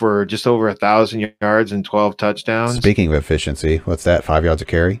 attempts for just over 1,000 yards and 12 touchdowns. Speaking of efficiency, what's that? 5 yards a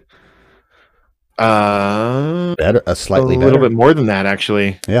carry? Better, slightly better. A little bit more than that,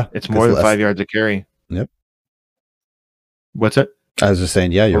 actually. Yeah, it's more than 5 yards a carry. Yep. What's it? I was just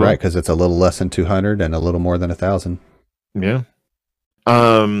saying, yeah, you're right, because it's a little less than 200 and a little more than 1,000. Yeah.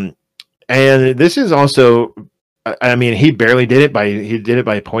 And this is also, I mean, he barely did it by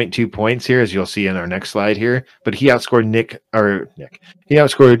 0.2 points here, as you'll see in our next slide here. But he outscored He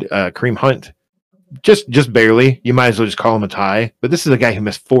outscored Kareem Hunt, just barely. You might as well just call him a tie. But this is a guy who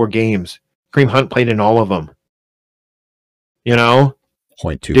missed 4 games. Kareem Hunt played in all of them.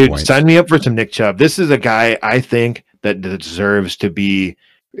 0.2 points. Sign me up for some Nick Chubb. This is a guy I think that deserves to be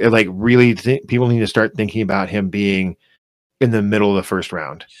really. People need to start thinking about him being in the middle of the first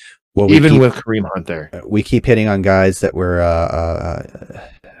round. Well, even with Kareem Hunt there, we keep hitting on guys that were.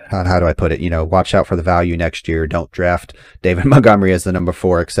 How do I put it? Watch out for the value next year. Don't draft David Montgomery as the number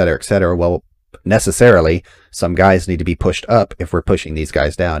 4, et cetera, et cetera. Well, necessarily, some guys need to be pushed up if we're pushing these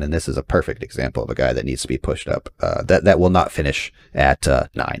guys down, and this is a perfect example of a guy that needs to be pushed up. That will not finish at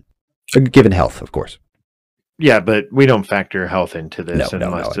 9, given health, of course. Yeah, but we don't factor health into this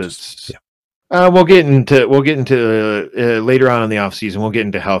unless it's. Yeah. We'll get into later on in the offseason. We'll get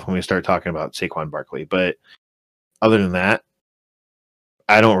into health when we start talking about Saquon Barkley. But other than that,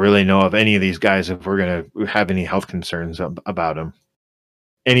 I don't really know of any of these guys if we're going to have any health concerns about them.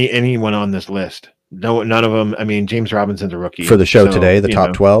 Anyone on this list? No, none of them. I mean, James Robinson's a rookie for the show today. The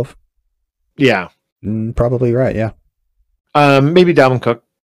top 12. Yeah, probably right. Yeah. Maybe Dalvin Cook.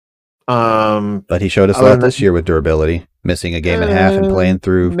 But he showed us a lot this year with durability, missing a game and a half and playing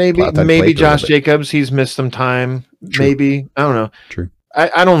through. Maybe Josh Jacobs. He's missed some time. True. Maybe, I don't know. True.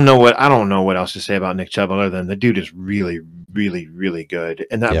 I don't know what else to say about Nick Chubb other than the dude is really, really, really good,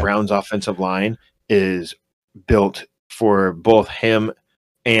 and that Browns offensive line is built for both him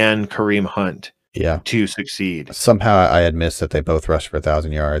and Kareem Hunt. To succeed. Somehow I had missed that they both rushed for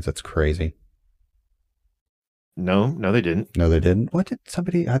 1,000 yards. That's crazy. No, they didn't. No, they didn't. What did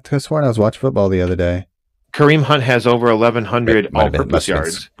somebody? I could have sworn I was watching football the other day. Kareem Hunt has over 1,100 all-purpose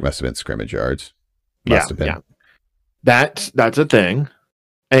yards. Must have been scrimmage yards. Yeah. That's a thing,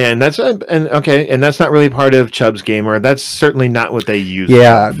 and that's not really part of Chubb's game, or that's certainly not what they use.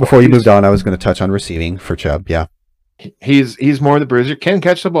 Yeah. Before you moved on, I was going to touch on receiving for Chubb. Yeah. He's more the bruiser. Can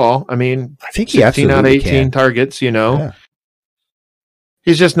catch the ball. I mean, I think 16 out of 18 targets. Yeah.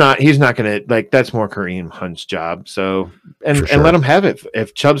 He's just not. He's not going to that's more Kareem Hunt's job. So and let him have it.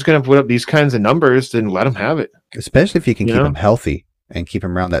 If Chubb's going to put up these kinds of numbers, then let him have it. Especially if you can keep him healthy and keep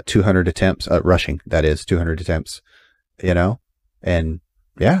him around that 200 attempts rushing. That is 200 attempts. And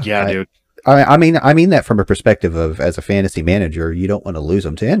dude. I mean that from a perspective of as a fantasy manager, you don't want to lose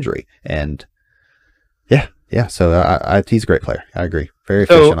him to injury. And yeah. So he's a great player. I agree. Very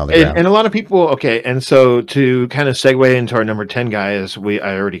efficient on the ground. And a lot of people, okay. And so to kind of segue into our number 10 guy, as I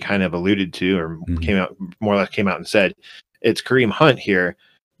already kind of alluded to, or more or less came out and said, it's Kareem Hunt here.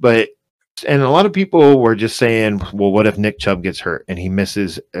 And a lot of people were just saying, well, what if Nick Chubb gets hurt and he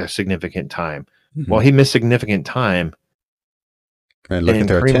misses a significant time? Well, he missed significant time. And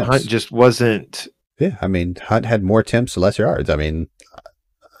Kareem attempts. Hunt just wasn't. Yeah, I mean, Hunt had more attempts, less yards. I mean,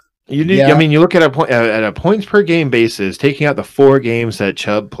 you look at a points per game basis, taking out the 4 games that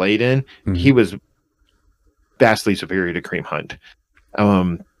Chubb played in, he was vastly superior to Kareem Hunt.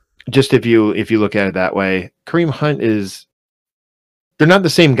 Just if you look at it that way, Kareem Hunt they're not the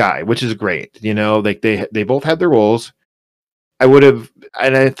same guy, which is great. Like they both had their roles.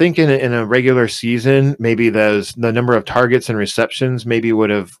 I think in a regular season, maybe the number of targets and receptions maybe would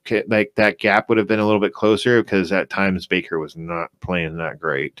have, like, that gap would have been a little bit closer, because at times Baker was not playing that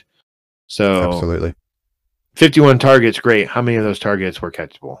great. So absolutely, 51 targets, great. How many of those targets were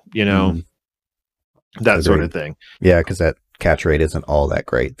catchable? That sort of thing. Yeah, because that catch rate isn't all that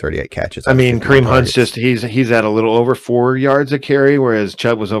great. 38 catches. I mean, Kareem Hunt's he's at a little over 4 yards a carry, whereas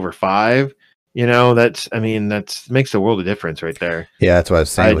Chubb was over 5. That makes a world of difference right there. Yeah, that's what I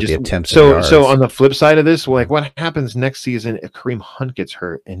was saying with the attempts. So on the flip side of this, like, what happens next season if Kareem Hunt gets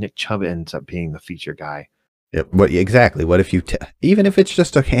hurt and Nick Chubb ends up being the feature guy? Yep. Exactly? What if you even if it's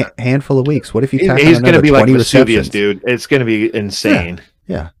just a handful of weeks? What if you? He's going to be like Vesuvius, dude. It's going to be insane.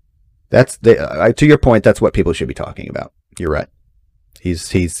 Yeah. That's to your point. That's what people should be talking about. You're right.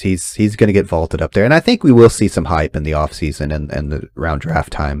 He's going to get vaulted up there, and I think we will see some hype in the offseason and the round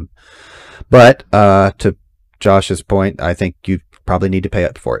draft time. But to Josh's point, I think you probably need to pay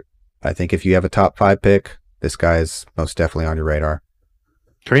up for it. I think if you have a top 5 pick, this guy is most definitely on your radar.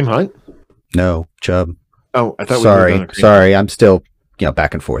 Kareem Hunt? No, Chubb. Oh, I thought. Sorry. I'm still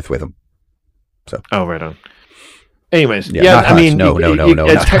back and forth with him. So. Oh, right on. Anyways, I mean, no.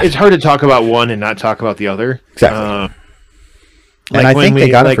 It's hard to talk about one and not talk about the other. Exactly. And I think they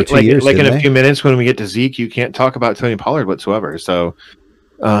got him for 2 years. Like in a few minutes when we get to Zeke, you can't talk about Tony Pollard whatsoever. So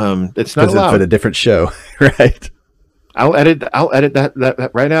it's not allowed. It's a different show, right? I'll edit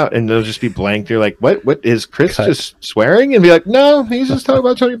that right out, and it'll just be blank. You're like, what is Chris just swearing? And be like, no, he's just talking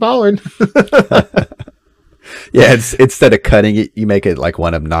about Tony Pollard. Yeah, instead of cutting it, you make it like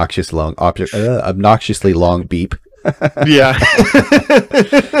one obnoxiously long beep. Yeah.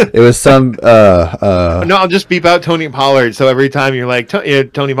 It was some no, I'll just beep out Tony Pollard, so every time you're like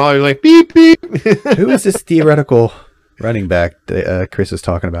Tony Pollard, you're like beep beep. Who is this theoretical running back that Chris is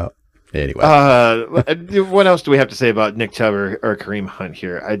talking about? Anyway, what else do we have to say about Nick Chubb or Kareem Hunt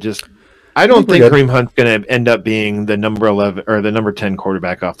here? I don't think Kareem Hunt's going to end up being the number 11 or the number 10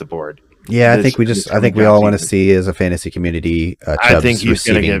 quarterback off the board. Yeah, I think we all want to see as a fantasy community. Chubb's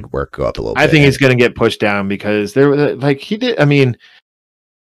receiving work go up a little bit. I think he's going to get pushed down because he did. I mean,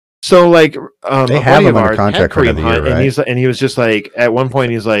 so like they have him under contract for another year, right? And he was just like, at one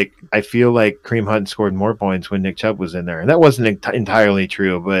point he's like, I feel like Kareem Hunt scored more points when Nick Chubb was in there, and that wasn't entirely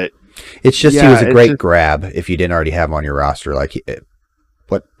true, but it's just he was a great grab if you didn't already have him on your roster. Like,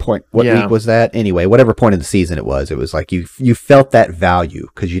 what week was that? Anyway, whatever point of the season it was like you felt that value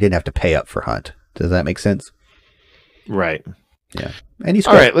because you didn't have to pay up for Hunt. Does that make sense? Right. Yeah. And he's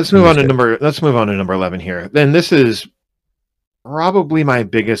all right. Let's move on to number 11 here. Then this is probably my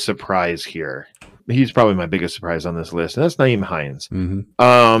biggest surprise here. He's probably my biggest surprise on this list, and that's Nyheim Hines.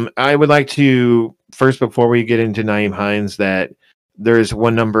 Mm-hmm. I would like to first, before we get into Nyheim Hines, that there's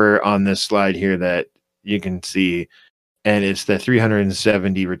one number on this slide here that you can see, and it's the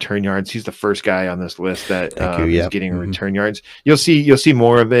 370 return yards. He's the first guy on this list that is getting return yards. You'll see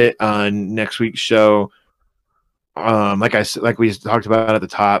more of it on next week's show. Like we talked about at the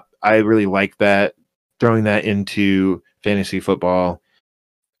top, I really like that, throwing that into fantasy football.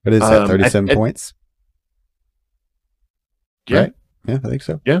 What is that? 37 points. Yeah. Right? Yeah, I think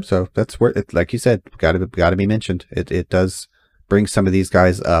so. Yeah. So that's where it, like you said, got to be mentioned. It does bring some of these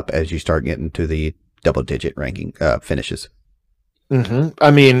guys up as you start getting to the double-digit ranking finishes. Mm-hmm.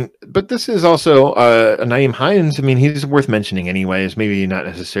 I mean, but this is also a Nyheim Hines. I mean, he's worth mentioning anyways. Maybe not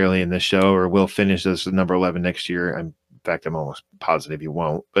necessarily in this show, or will finish as number 11 next year. In fact, I'm almost positive he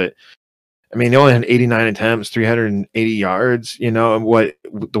won't. But I mean, he only had 89 attempts, 380 yards.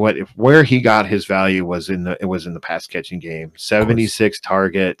 Where he got his value was in the pass catching game. 76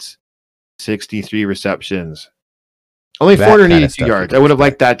 targets, 63 receptions. Only 482 yards. I would have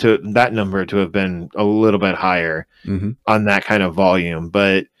liked that number to have been a little bit higher on that kind of volume.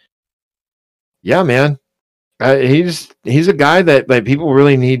 But yeah, man, He's a guy that like people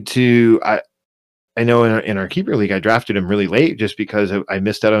really need to. I know in our keeper league, I drafted him really late just because I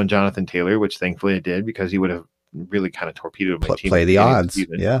missed out on Jonathan Taylor, which thankfully I did because he would have really kind of torpedoed my team at Play the the beginning of the odds.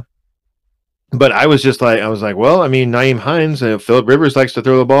 season. Yeah. But I was like, well, I mean, Nyheim Hines, Philip Rivers likes to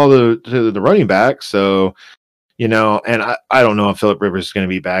throw the ball to the running back, so and I don't know if Philip Rivers is going to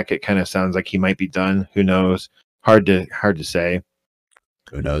be back. It kind of sounds like he might be done. Who knows? Hard to say.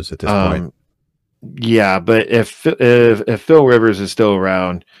 Who knows at this point? Yeah, but if Phil Rivers is still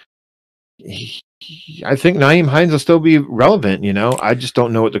around, I think Nyheim Hines will still be relevant. I just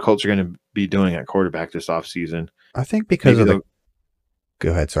don't know what the Colts are going to be doing at quarterback this offseason. I think because maybe of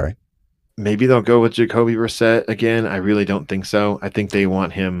go ahead. Sorry. Maybe they'll go with Jacoby Brissett again. I really don't think so. I think they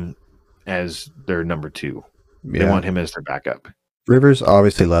want him as their number 2. Yeah. They want him as their backup. Rivers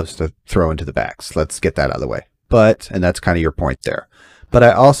obviously loves to throw into the backs. Let's get that out of the way. And that's kind of your point there. But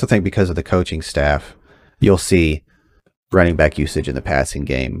I also think because of the coaching staff, you'll see running back usage in the passing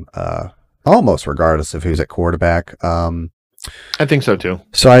game, almost regardless of who's at quarterback. I think so too.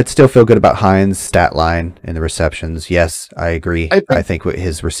 So I'd still feel good about Hines' stat line and the receptions. Yes, I agree. I think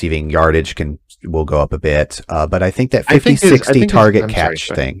his receiving yardage will go up a bit. But I think that 50-60 target catch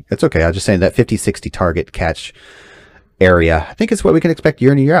thing. It's okay. I was just saying that 50-60 target catch area, I think it's what we can expect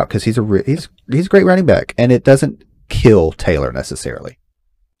year in and year out because he's a great running back, and it doesn't kill Taylor necessarily.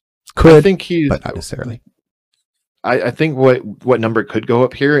 Could, but not necessarily. I think what number could go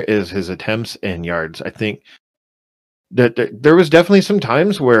up here is his attempts and yards. I think that there was definitely some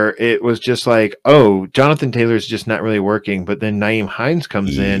times where it was just like, oh, Jonathan Taylor's just not really working, but then Nyheim Hines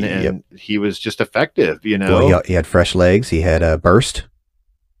comes in and he was just effective, Well, he had fresh legs. He had a burst.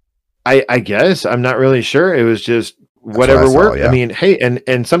 I guess. I'm not really sure. It was just whatever worked. Yeah. I mean, hey,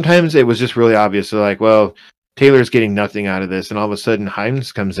 and sometimes it was just really obvious. So like, well, Taylor's getting nothing out of this, and all of a sudden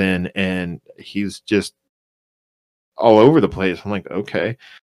Hines comes in and he's just all over the place. I'm like, okay.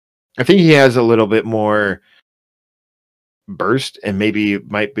 I think he has a little bit more burst and maybe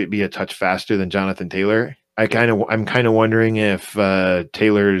might be a touch faster than Jonathan Taylor. I'm kind of wondering if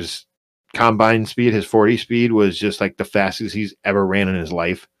Taylor's combine speed, his 40 speed, was just like the fastest he's ever ran in his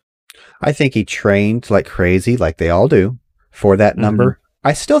life. I think he trained like crazy, like they all do, for that number.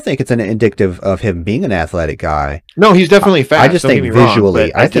 I still think it's an indicative of him being an athletic guy. No, he's definitely fast. I just think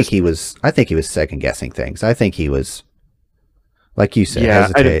visually, I think he was second guessing things. I think he was, like you said,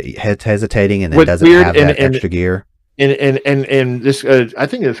 hesitating, and then doesn't have that extra gear. And this, I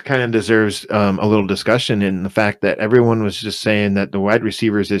think this kind of deserves a little discussion in the fact that everyone was just saying that the wide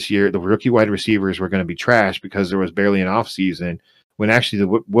receivers this year, the rookie wide receivers, were going to be trash because there was barely an off season. When actually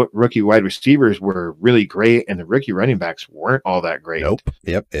the rookie wide receivers were really great, and the rookie running backs weren't all that great. Nope.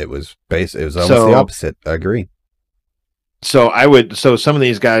 Yep. It was almost the opposite. I agree. So some of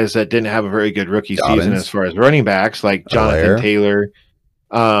these guys that didn't have a very good rookie season as far as running backs, like Jonathan Taylor,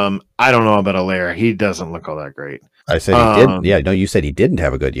 I don't know about Allaire. He doesn't look all that great. I said he didn't. Yeah, no, you said he didn't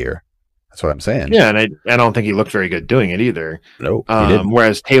have a good year. That's what I'm saying. Yeah, and I don't think he looked very good doing it either. Nope. He didn't.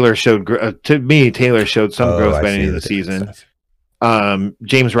 Whereas Taylor showed Taylor showed some growth by the end of the season.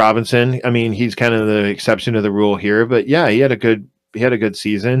 James Robinson, I mean, he's kind of the exception to the rule here, but yeah, he had a good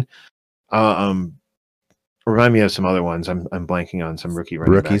season. Remind me of some other ones. I'm blanking on some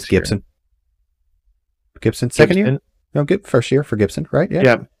rookies. Gibson, second year? No, good first year for Gibson, right? Yeah.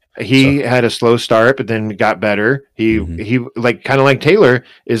 Yeah. He had a slow start, but then got better. He like kind of like Taylor,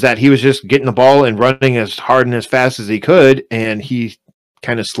 is that he was just getting the ball and running as hard and as fast as he could, and he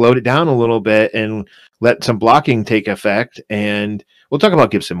kind of slowed it down a little bit and let some blocking take effect. And we'll talk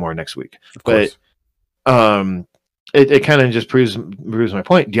about Gibson more next week. But it kind of just proves my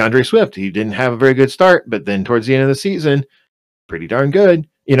point. DeAndre Swift, he didn't have a very good start, but then towards the end of the season, pretty darn good.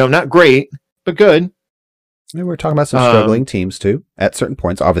 Not great, but good. And we're talking about some struggling teams too at certain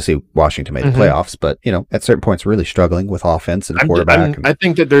points. Obviously, Washington made the playoffs, but at certain points, really struggling with offense and quarterback. I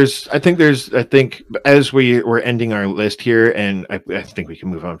think as we're ending our list here, and I think we can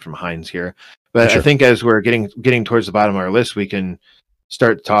move on from Hines here, but sure. I think as we're getting towards the bottom of our list, we can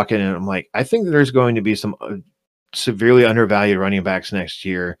start talking. And I'm like, I think there's going to be some severely undervalued running backs next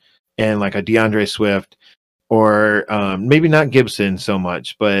year, and like a DeAndre Swift, or maybe not Gibson so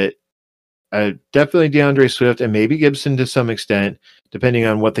much, but definitely DeAndre Swift and maybe Gibson to some extent, depending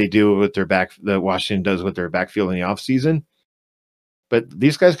on what they do with their Washington does with their backfield in the offseason. But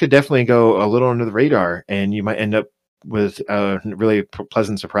these guys could definitely go a little under the radar, and you might end up with a really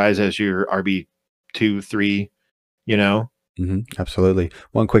pleasant surprise as your RB2, 3, Absolutely.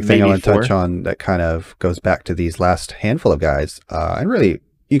 One quick thing I want to touch on that kind of goes back to these last handful of guys, and really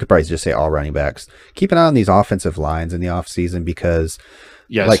you could probably just say all running backs. Keep an eye on these offensive lines in the offseason because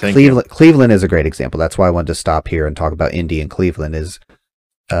Yes, like thank you. Cleveland is a great example. That's why I wanted to stop here and talk about Indy and Cleveland. Is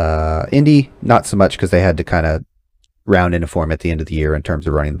Indy not so much because they had to kind of round into form at the end of the year in terms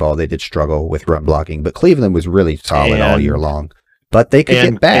of running the ball. They did struggle with run blocking, but Cleveland was really solid all year long. But they could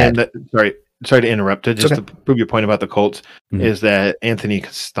get bad. Sorry to interrupt. Just Okay. to prove your point about the Colts, Mhm. is that Anthony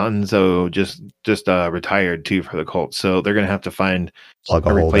Costanzo just retired too for the Colts, so they're going to have to find Plug a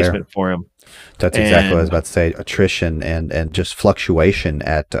a hole replacement for him. That's exactly what I was And about to say. Attrition and just fluctuation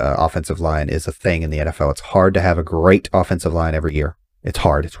at offensive line is a thing in the NFL. It's hard to have a great offensive line every year. It's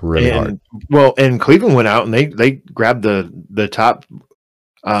hard. It's really hard. Well, and Cleveland went out and they grabbed the top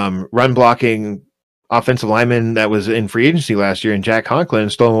run blocking offensive lineman that was in free agency last year, and Jack Conklin,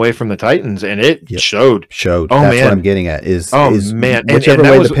 stole him away from the Titans, and it showed. Showed. Oh, That's man. what I'm getting at. Is man, whichever and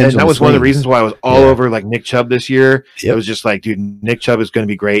way that was, the pendulum and that was one of the swings. reasons why I was all over like Nick Chubb this year. Yep. It was just like, dude, Nick Chubb is going to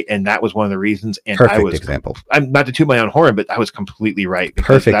be great, and that was one of the reasons. And Perfect I was example. I'm not to toot my own horn, but I was completely right.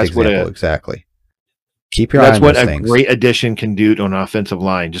 Perfect that's example. Exactly. Keep your eye That's on what those a things. great addition can do to an offensive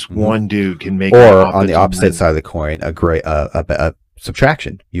line. Just one dude can make. Or on the opposite side of the coin, a great a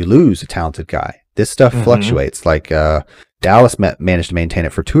subtraction. You lose a talented guy. This stuff fluctuates. Like Dallas managed to maintain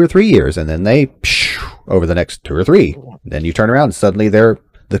it for 2 or 3 years, and then they over the next 2 or 3. Then you turn around and suddenly the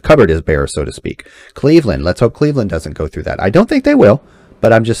cupboard is bare, so to speak. Cleveland. Let's hope Cleveland doesn't go through that. I don't think they will,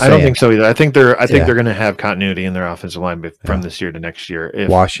 but I'm just saying. I don't think so either. I think they're going to have continuity in their offensive line from this year to next year. If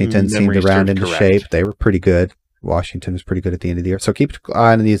Washington seemed to round into correct. shape. They were pretty good. Washington was pretty good at the end of the year. So keep an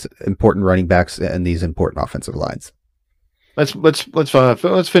eye on these important running backs and these important offensive lines. Let's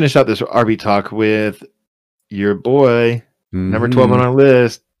finish out this RB talk with your boy, number 12 on our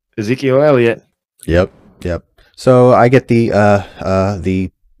list, Ezekiel Elliott. Yep. So I get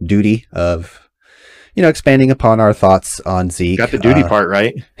the duty of expanding upon our thoughts on Zeke. Got the duty part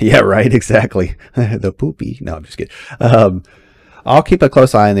right. Yeah, right. Exactly. The poopy. No, I'm just kidding. I'll keep a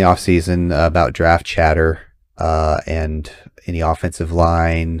close eye in the offseason about draft chatter and any offensive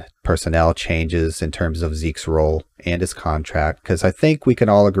line personnel changes in terms of Zeke's role and his contract, because I think we can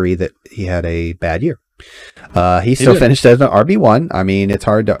all agree that he had a bad year. He still finished as an RB1. I mean, it's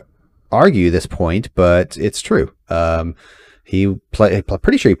hard to argue this point, but it's true. Pretty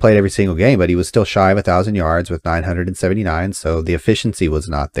sure he played every single game, but he was still shy of 1,000 yards with 979. So the efficiency was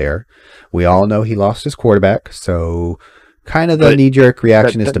not there. We all know he lost his quarterback. So kind of the knee-jerk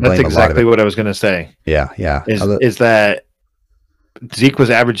reaction is to blame a lot of it. That's exactly what I was going to say. Yeah. Is that Zeke was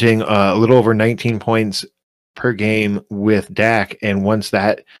averaging a little over 19 points per game with Dak, and once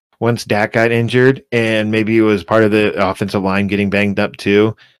Dak got injured, and maybe it was part of the offensive line getting banged up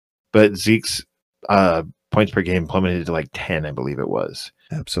too, but Zeke's points per game plummeted to like 10, I believe it was.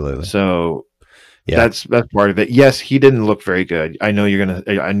 Absolutely. So that's part of it. Yes, he didn't look very good. I knew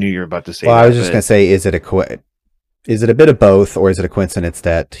you were about to say. Well, I was just going to say, is it a bit of both, or is it a coincidence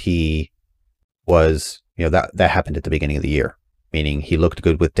that he was, that happened at the beginning of the year? Meaning he looked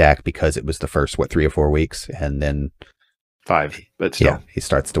good with Dak because it was the first 3 or 4 weeks, and then 5, but still, he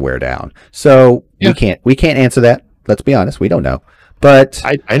starts to wear down. So we can't answer that. Let's be honest, we don't know. But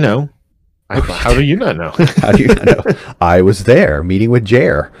I know. How do you not know? How do you not know? I was there meeting with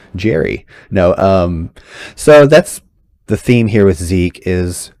Jerry. No, so that's the theme here with Zeke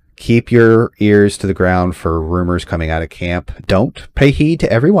is keep your ears to the ground for rumors coming out of camp. Don't pay heed to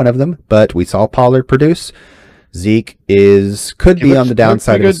every one of them, but we saw Pollard produce. Zeke could be on the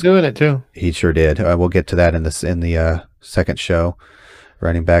downside. He was doing it too. He sure did. We'll get to that in the second show,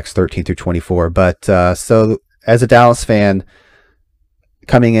 running backs 13 through 24. But so as a Dallas fan,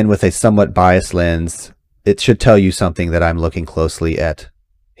 coming in with a somewhat biased lens, it should tell you something that I'm looking closely at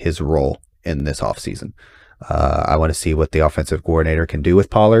his role in this offseason. I want to see what the offensive coordinator can do with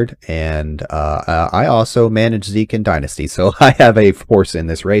Pollard, and I also manage Zeke in Dynasty, so I have a horse in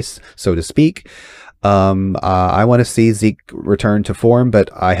this race, so to speak. I want to see Zeke return to form, but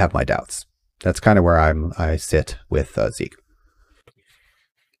I have my doubts. That's kind of where I sit with Zeke.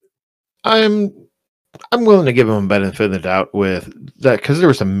 I'm willing to give him a benefit of the doubt with that, because there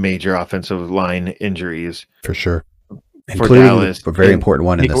were some major offensive line injuries for sure, including Dallas, a very important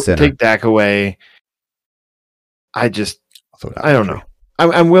one in the center. Take Dak away. I don't know.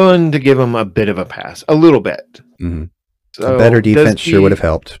 I'm willing to give him a bit of a pass, a little bit. Mm-hmm. So a better defense sure would have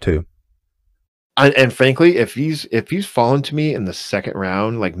helped too. And frankly, if he's fallen to me in the second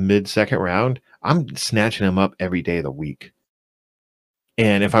round, like mid-second round, I'm snatching him up every day of the week.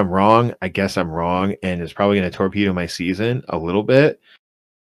 And if I'm wrong, I guess I'm wrong, and it's probably going to torpedo my season a little bit.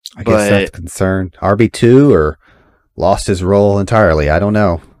 I guess that's a concern. RB2 or lost his role entirely. I don't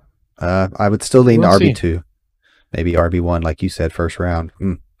know. I would still lean to RB2. Maybe RB1, like you said, first round.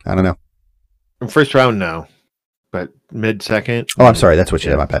 I don't know. First round, no, but mid second. Oh, I'm sorry. That's what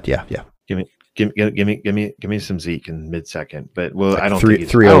you said. My bad. Yeah. Give me some Zeke in mid second. But well, Like I don't think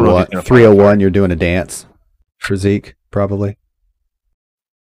he's 301. 301. You're doing a dance for Zeke, probably.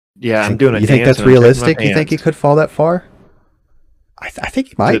 Yeah, I'm doing a dance. You think that's realistic? You think he could fall that far? I think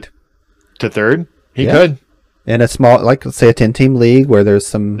he might. To third, he could. In a small, like let's say a 10-team league where there's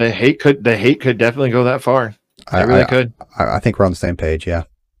some. The hate could definitely go that far. I really could. I think we're on the same page. Yeah.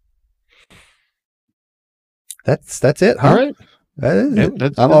 That's it, huh? All right. That is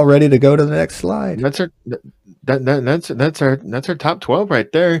it. I'm all ready to go to the next slide. That's our top 12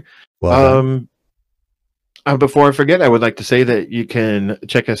 right there. Well before I forget, I would like to say that you can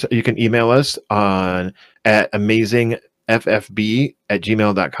check us. You can email us at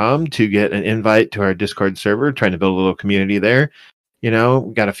amazingffb@gmail.com to get an invite to our Discord server. Trying to build a little community there. We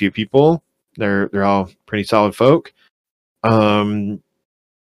got a few people. They're all pretty solid folk.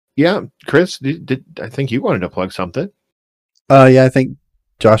 Yeah, Chris, I think you wanted to plug something? Yeah, I think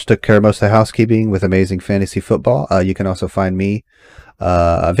Josh took care of most of the housekeeping with Amazing Fantasy Football. You can also find me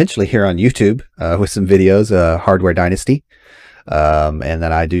eventually here on YouTube with some videos, Hardware Dynasty. And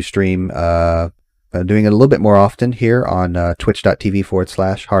then I do stream, doing it a little bit more often here on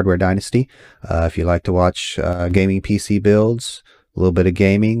twitch.tv/Hardware Dynasty. If you like to watch gaming PC builds, a little bit of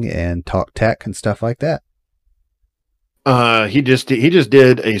gaming and talk tech and stuff like that. He just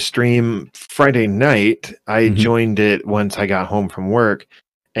did a stream Friday night. I joined it once I got home from work,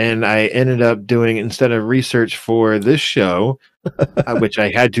 and I ended up doing, instead of research for this show, which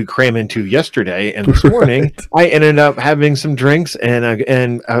I had to cram into yesterday and this morning, I ended up having some drinks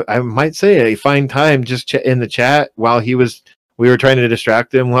and I might say a fine time just in the chat while we were trying to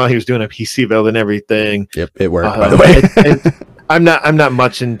distract him while he was doing a PC build and everything. Yep, it worked, by the way. I'm not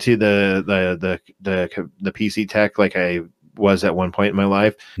much into the PC tech like I was at one point in my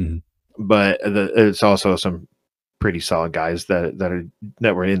life, but it's also some pretty solid guys that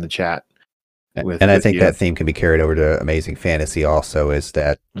were in the chat. I think that theme can be carried over to Amazing Fantasy also, is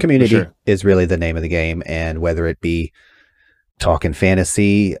that community is really the name of the game, and whether it be talking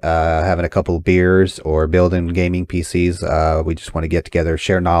fantasy, having a couple of beers, or building gaming PCs, we just want to get together,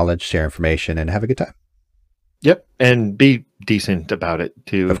 share knowledge, share information, and have a good time. Yep, and be decent about it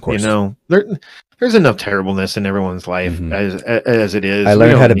too. Of course, there's enough terribleness in everyone's life as it is. I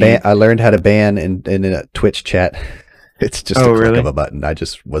learned how to ban in a Twitch chat. It's just a click of a button. I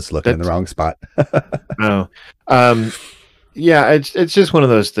just was looking in the wrong spot. Yeah, it's just one of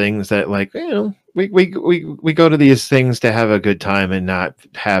those things that, like, we go to these things to have a good time and not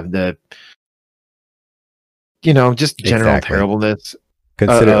have the just general terribleness.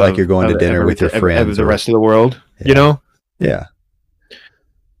 Consider it like you're going to dinner with your friends, the rest of the world. Yeah.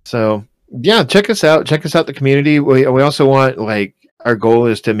 So yeah, check us out. Check us out, the community. We also want, like, our goal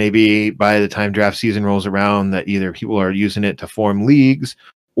is to maybe by the time draft season rolls around, that either people are using it to form leagues,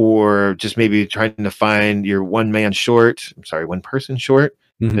 or just maybe trying to find your one person short,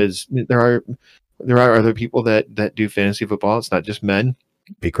 because there are other people that do fantasy football. It's not just men.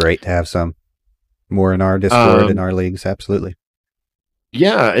 It'd be great to have some more in our Discord, in our leagues. Absolutely.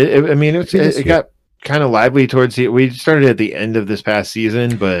 Yeah, it got kind of lively towards we started at the end of this past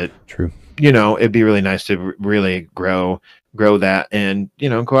season, but true. It'd be really nice to really grow that, and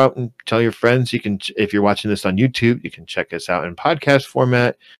go out and tell your friends. You can, if you're watching this on YouTube, you can check us out in podcast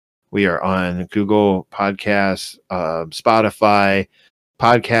format. We are on Google Podcasts, Spotify,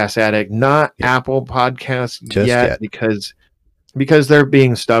 Podcast Addict, not Apple Podcasts yet, because they're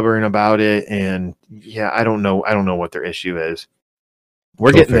being stubborn about it, and I don't know what their issue is.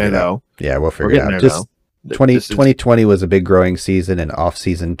 We're getting there though. Yeah, we'll figure it out. Just 2020 was a big growing season, and off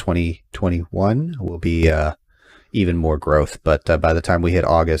season 2021 will be even more growth. But by the time we hit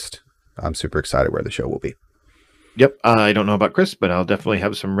August, I'm super excited where the show will be. Yep. I don't know about Chris, but I'll definitely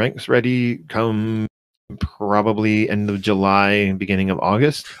have some ranks ready come probably end of July, beginning of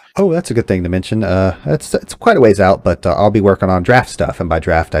August. Oh, that's a good thing to mention. It's quite a ways out, but I'll be working on draft stuff, and by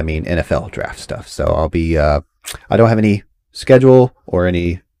draft I mean NFL draft stuff. So I'll be. I don't have any schedule or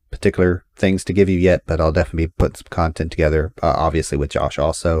any particular things to give you yet, but I'll definitely be putting some content together, obviously with Josh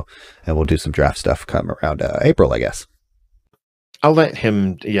also, and we'll do some draft stuff come around April, I guess. I'll let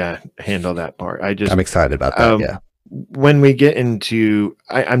him handle that part. I'm excited about that. When we get into,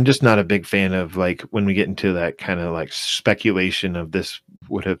 I'm just not a big fan of, like, when we get into that kind of like speculation of this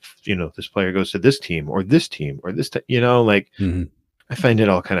would have, this player goes to this team or this team or this, I find it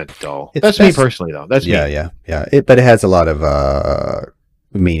all kind of dull. That's me personally, though. That's me. Yeah. But it has a lot of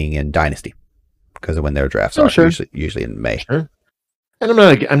meaning in Dynasty because of when their drafts are usually in May. Sure. And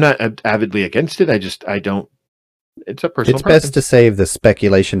I'm not avidly against it. I don't It's a personal It's preference. best to save the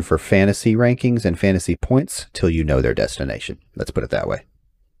speculation for fantasy rankings and fantasy points till you know their destination. Let's put it that way.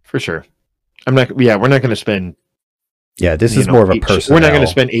 For sure. I'm not. Yeah, we're not going to spend. Yeah, this is more of a We're not going to personnel.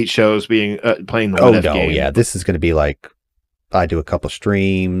 spend 8 shows being playing the Oh What If no, game. yeah, this is going to be like I do a couple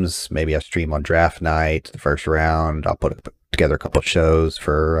streams. Maybe I stream on draft night, the first round. I'll put together a couple of shows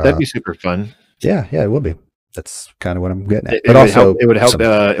for. That'd be super fun. Yeah, it will be. That's kind of what I'm getting at. It But would also, help. It would help. some It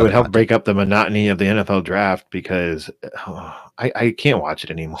other would help content. break up the monotony of the NFL draft because I can't watch it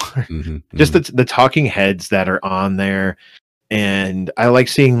anymore. Mhm, Just mhm. the talking heads that are on there, and I like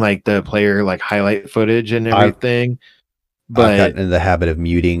seeing like the player like highlight footage and everything. I've But gotten in the habit of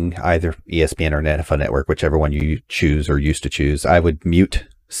muting either ESPN or NFL Network, whichever one you choose or used to choose. I would mute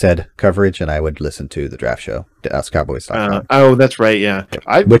said coverage and I would listen to the draft show, DallasCowboys.com. oh, that's right. Yeah,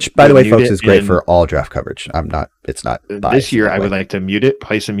 Which, by the way, mute folks, it is great and for all draft coverage. It's not this biased year. that I would way. like to mute it,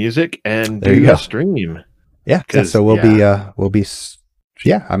 play some music, and There you do go. a stream. Yeah, 'Cause, so we'll yeah. be.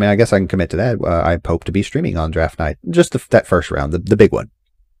 Yeah, I mean, I guess I can commit to that. I hope to be streaming on draft night, just that first round, the big one,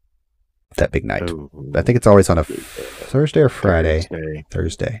 that big night. Oh, I think it's always on a Thursday or Friday.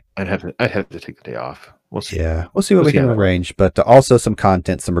 Thursday. I'd have to take the day off. We'll see. Yeah, we'll see what we can arrange. But also some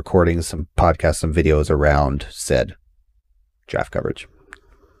content, some recordings, some podcasts, some videos around said draft coverage.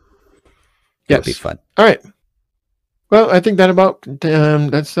 It'll be fun. All right. Well, I think that's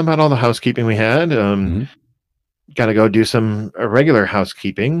about all the housekeeping we had. Got to go do some regular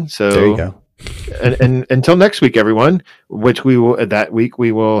housekeeping. So there you go. and until next week, everyone. Which we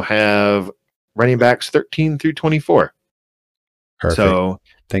will have running backs 13 through 24. Perfect. So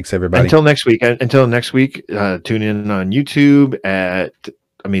thanks everybody. Until next week, tune in on YouTube at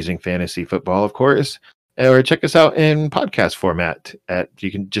Amazing Fantasy Football, of course, or check us out in podcast format.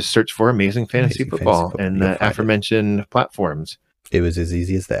 You can just search for Amazing Fantasy Football and the aforementioned platforms. It was as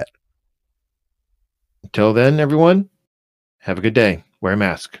easy as that. Until then, everyone, have a good day. Wear a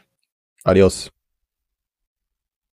mask. Adios.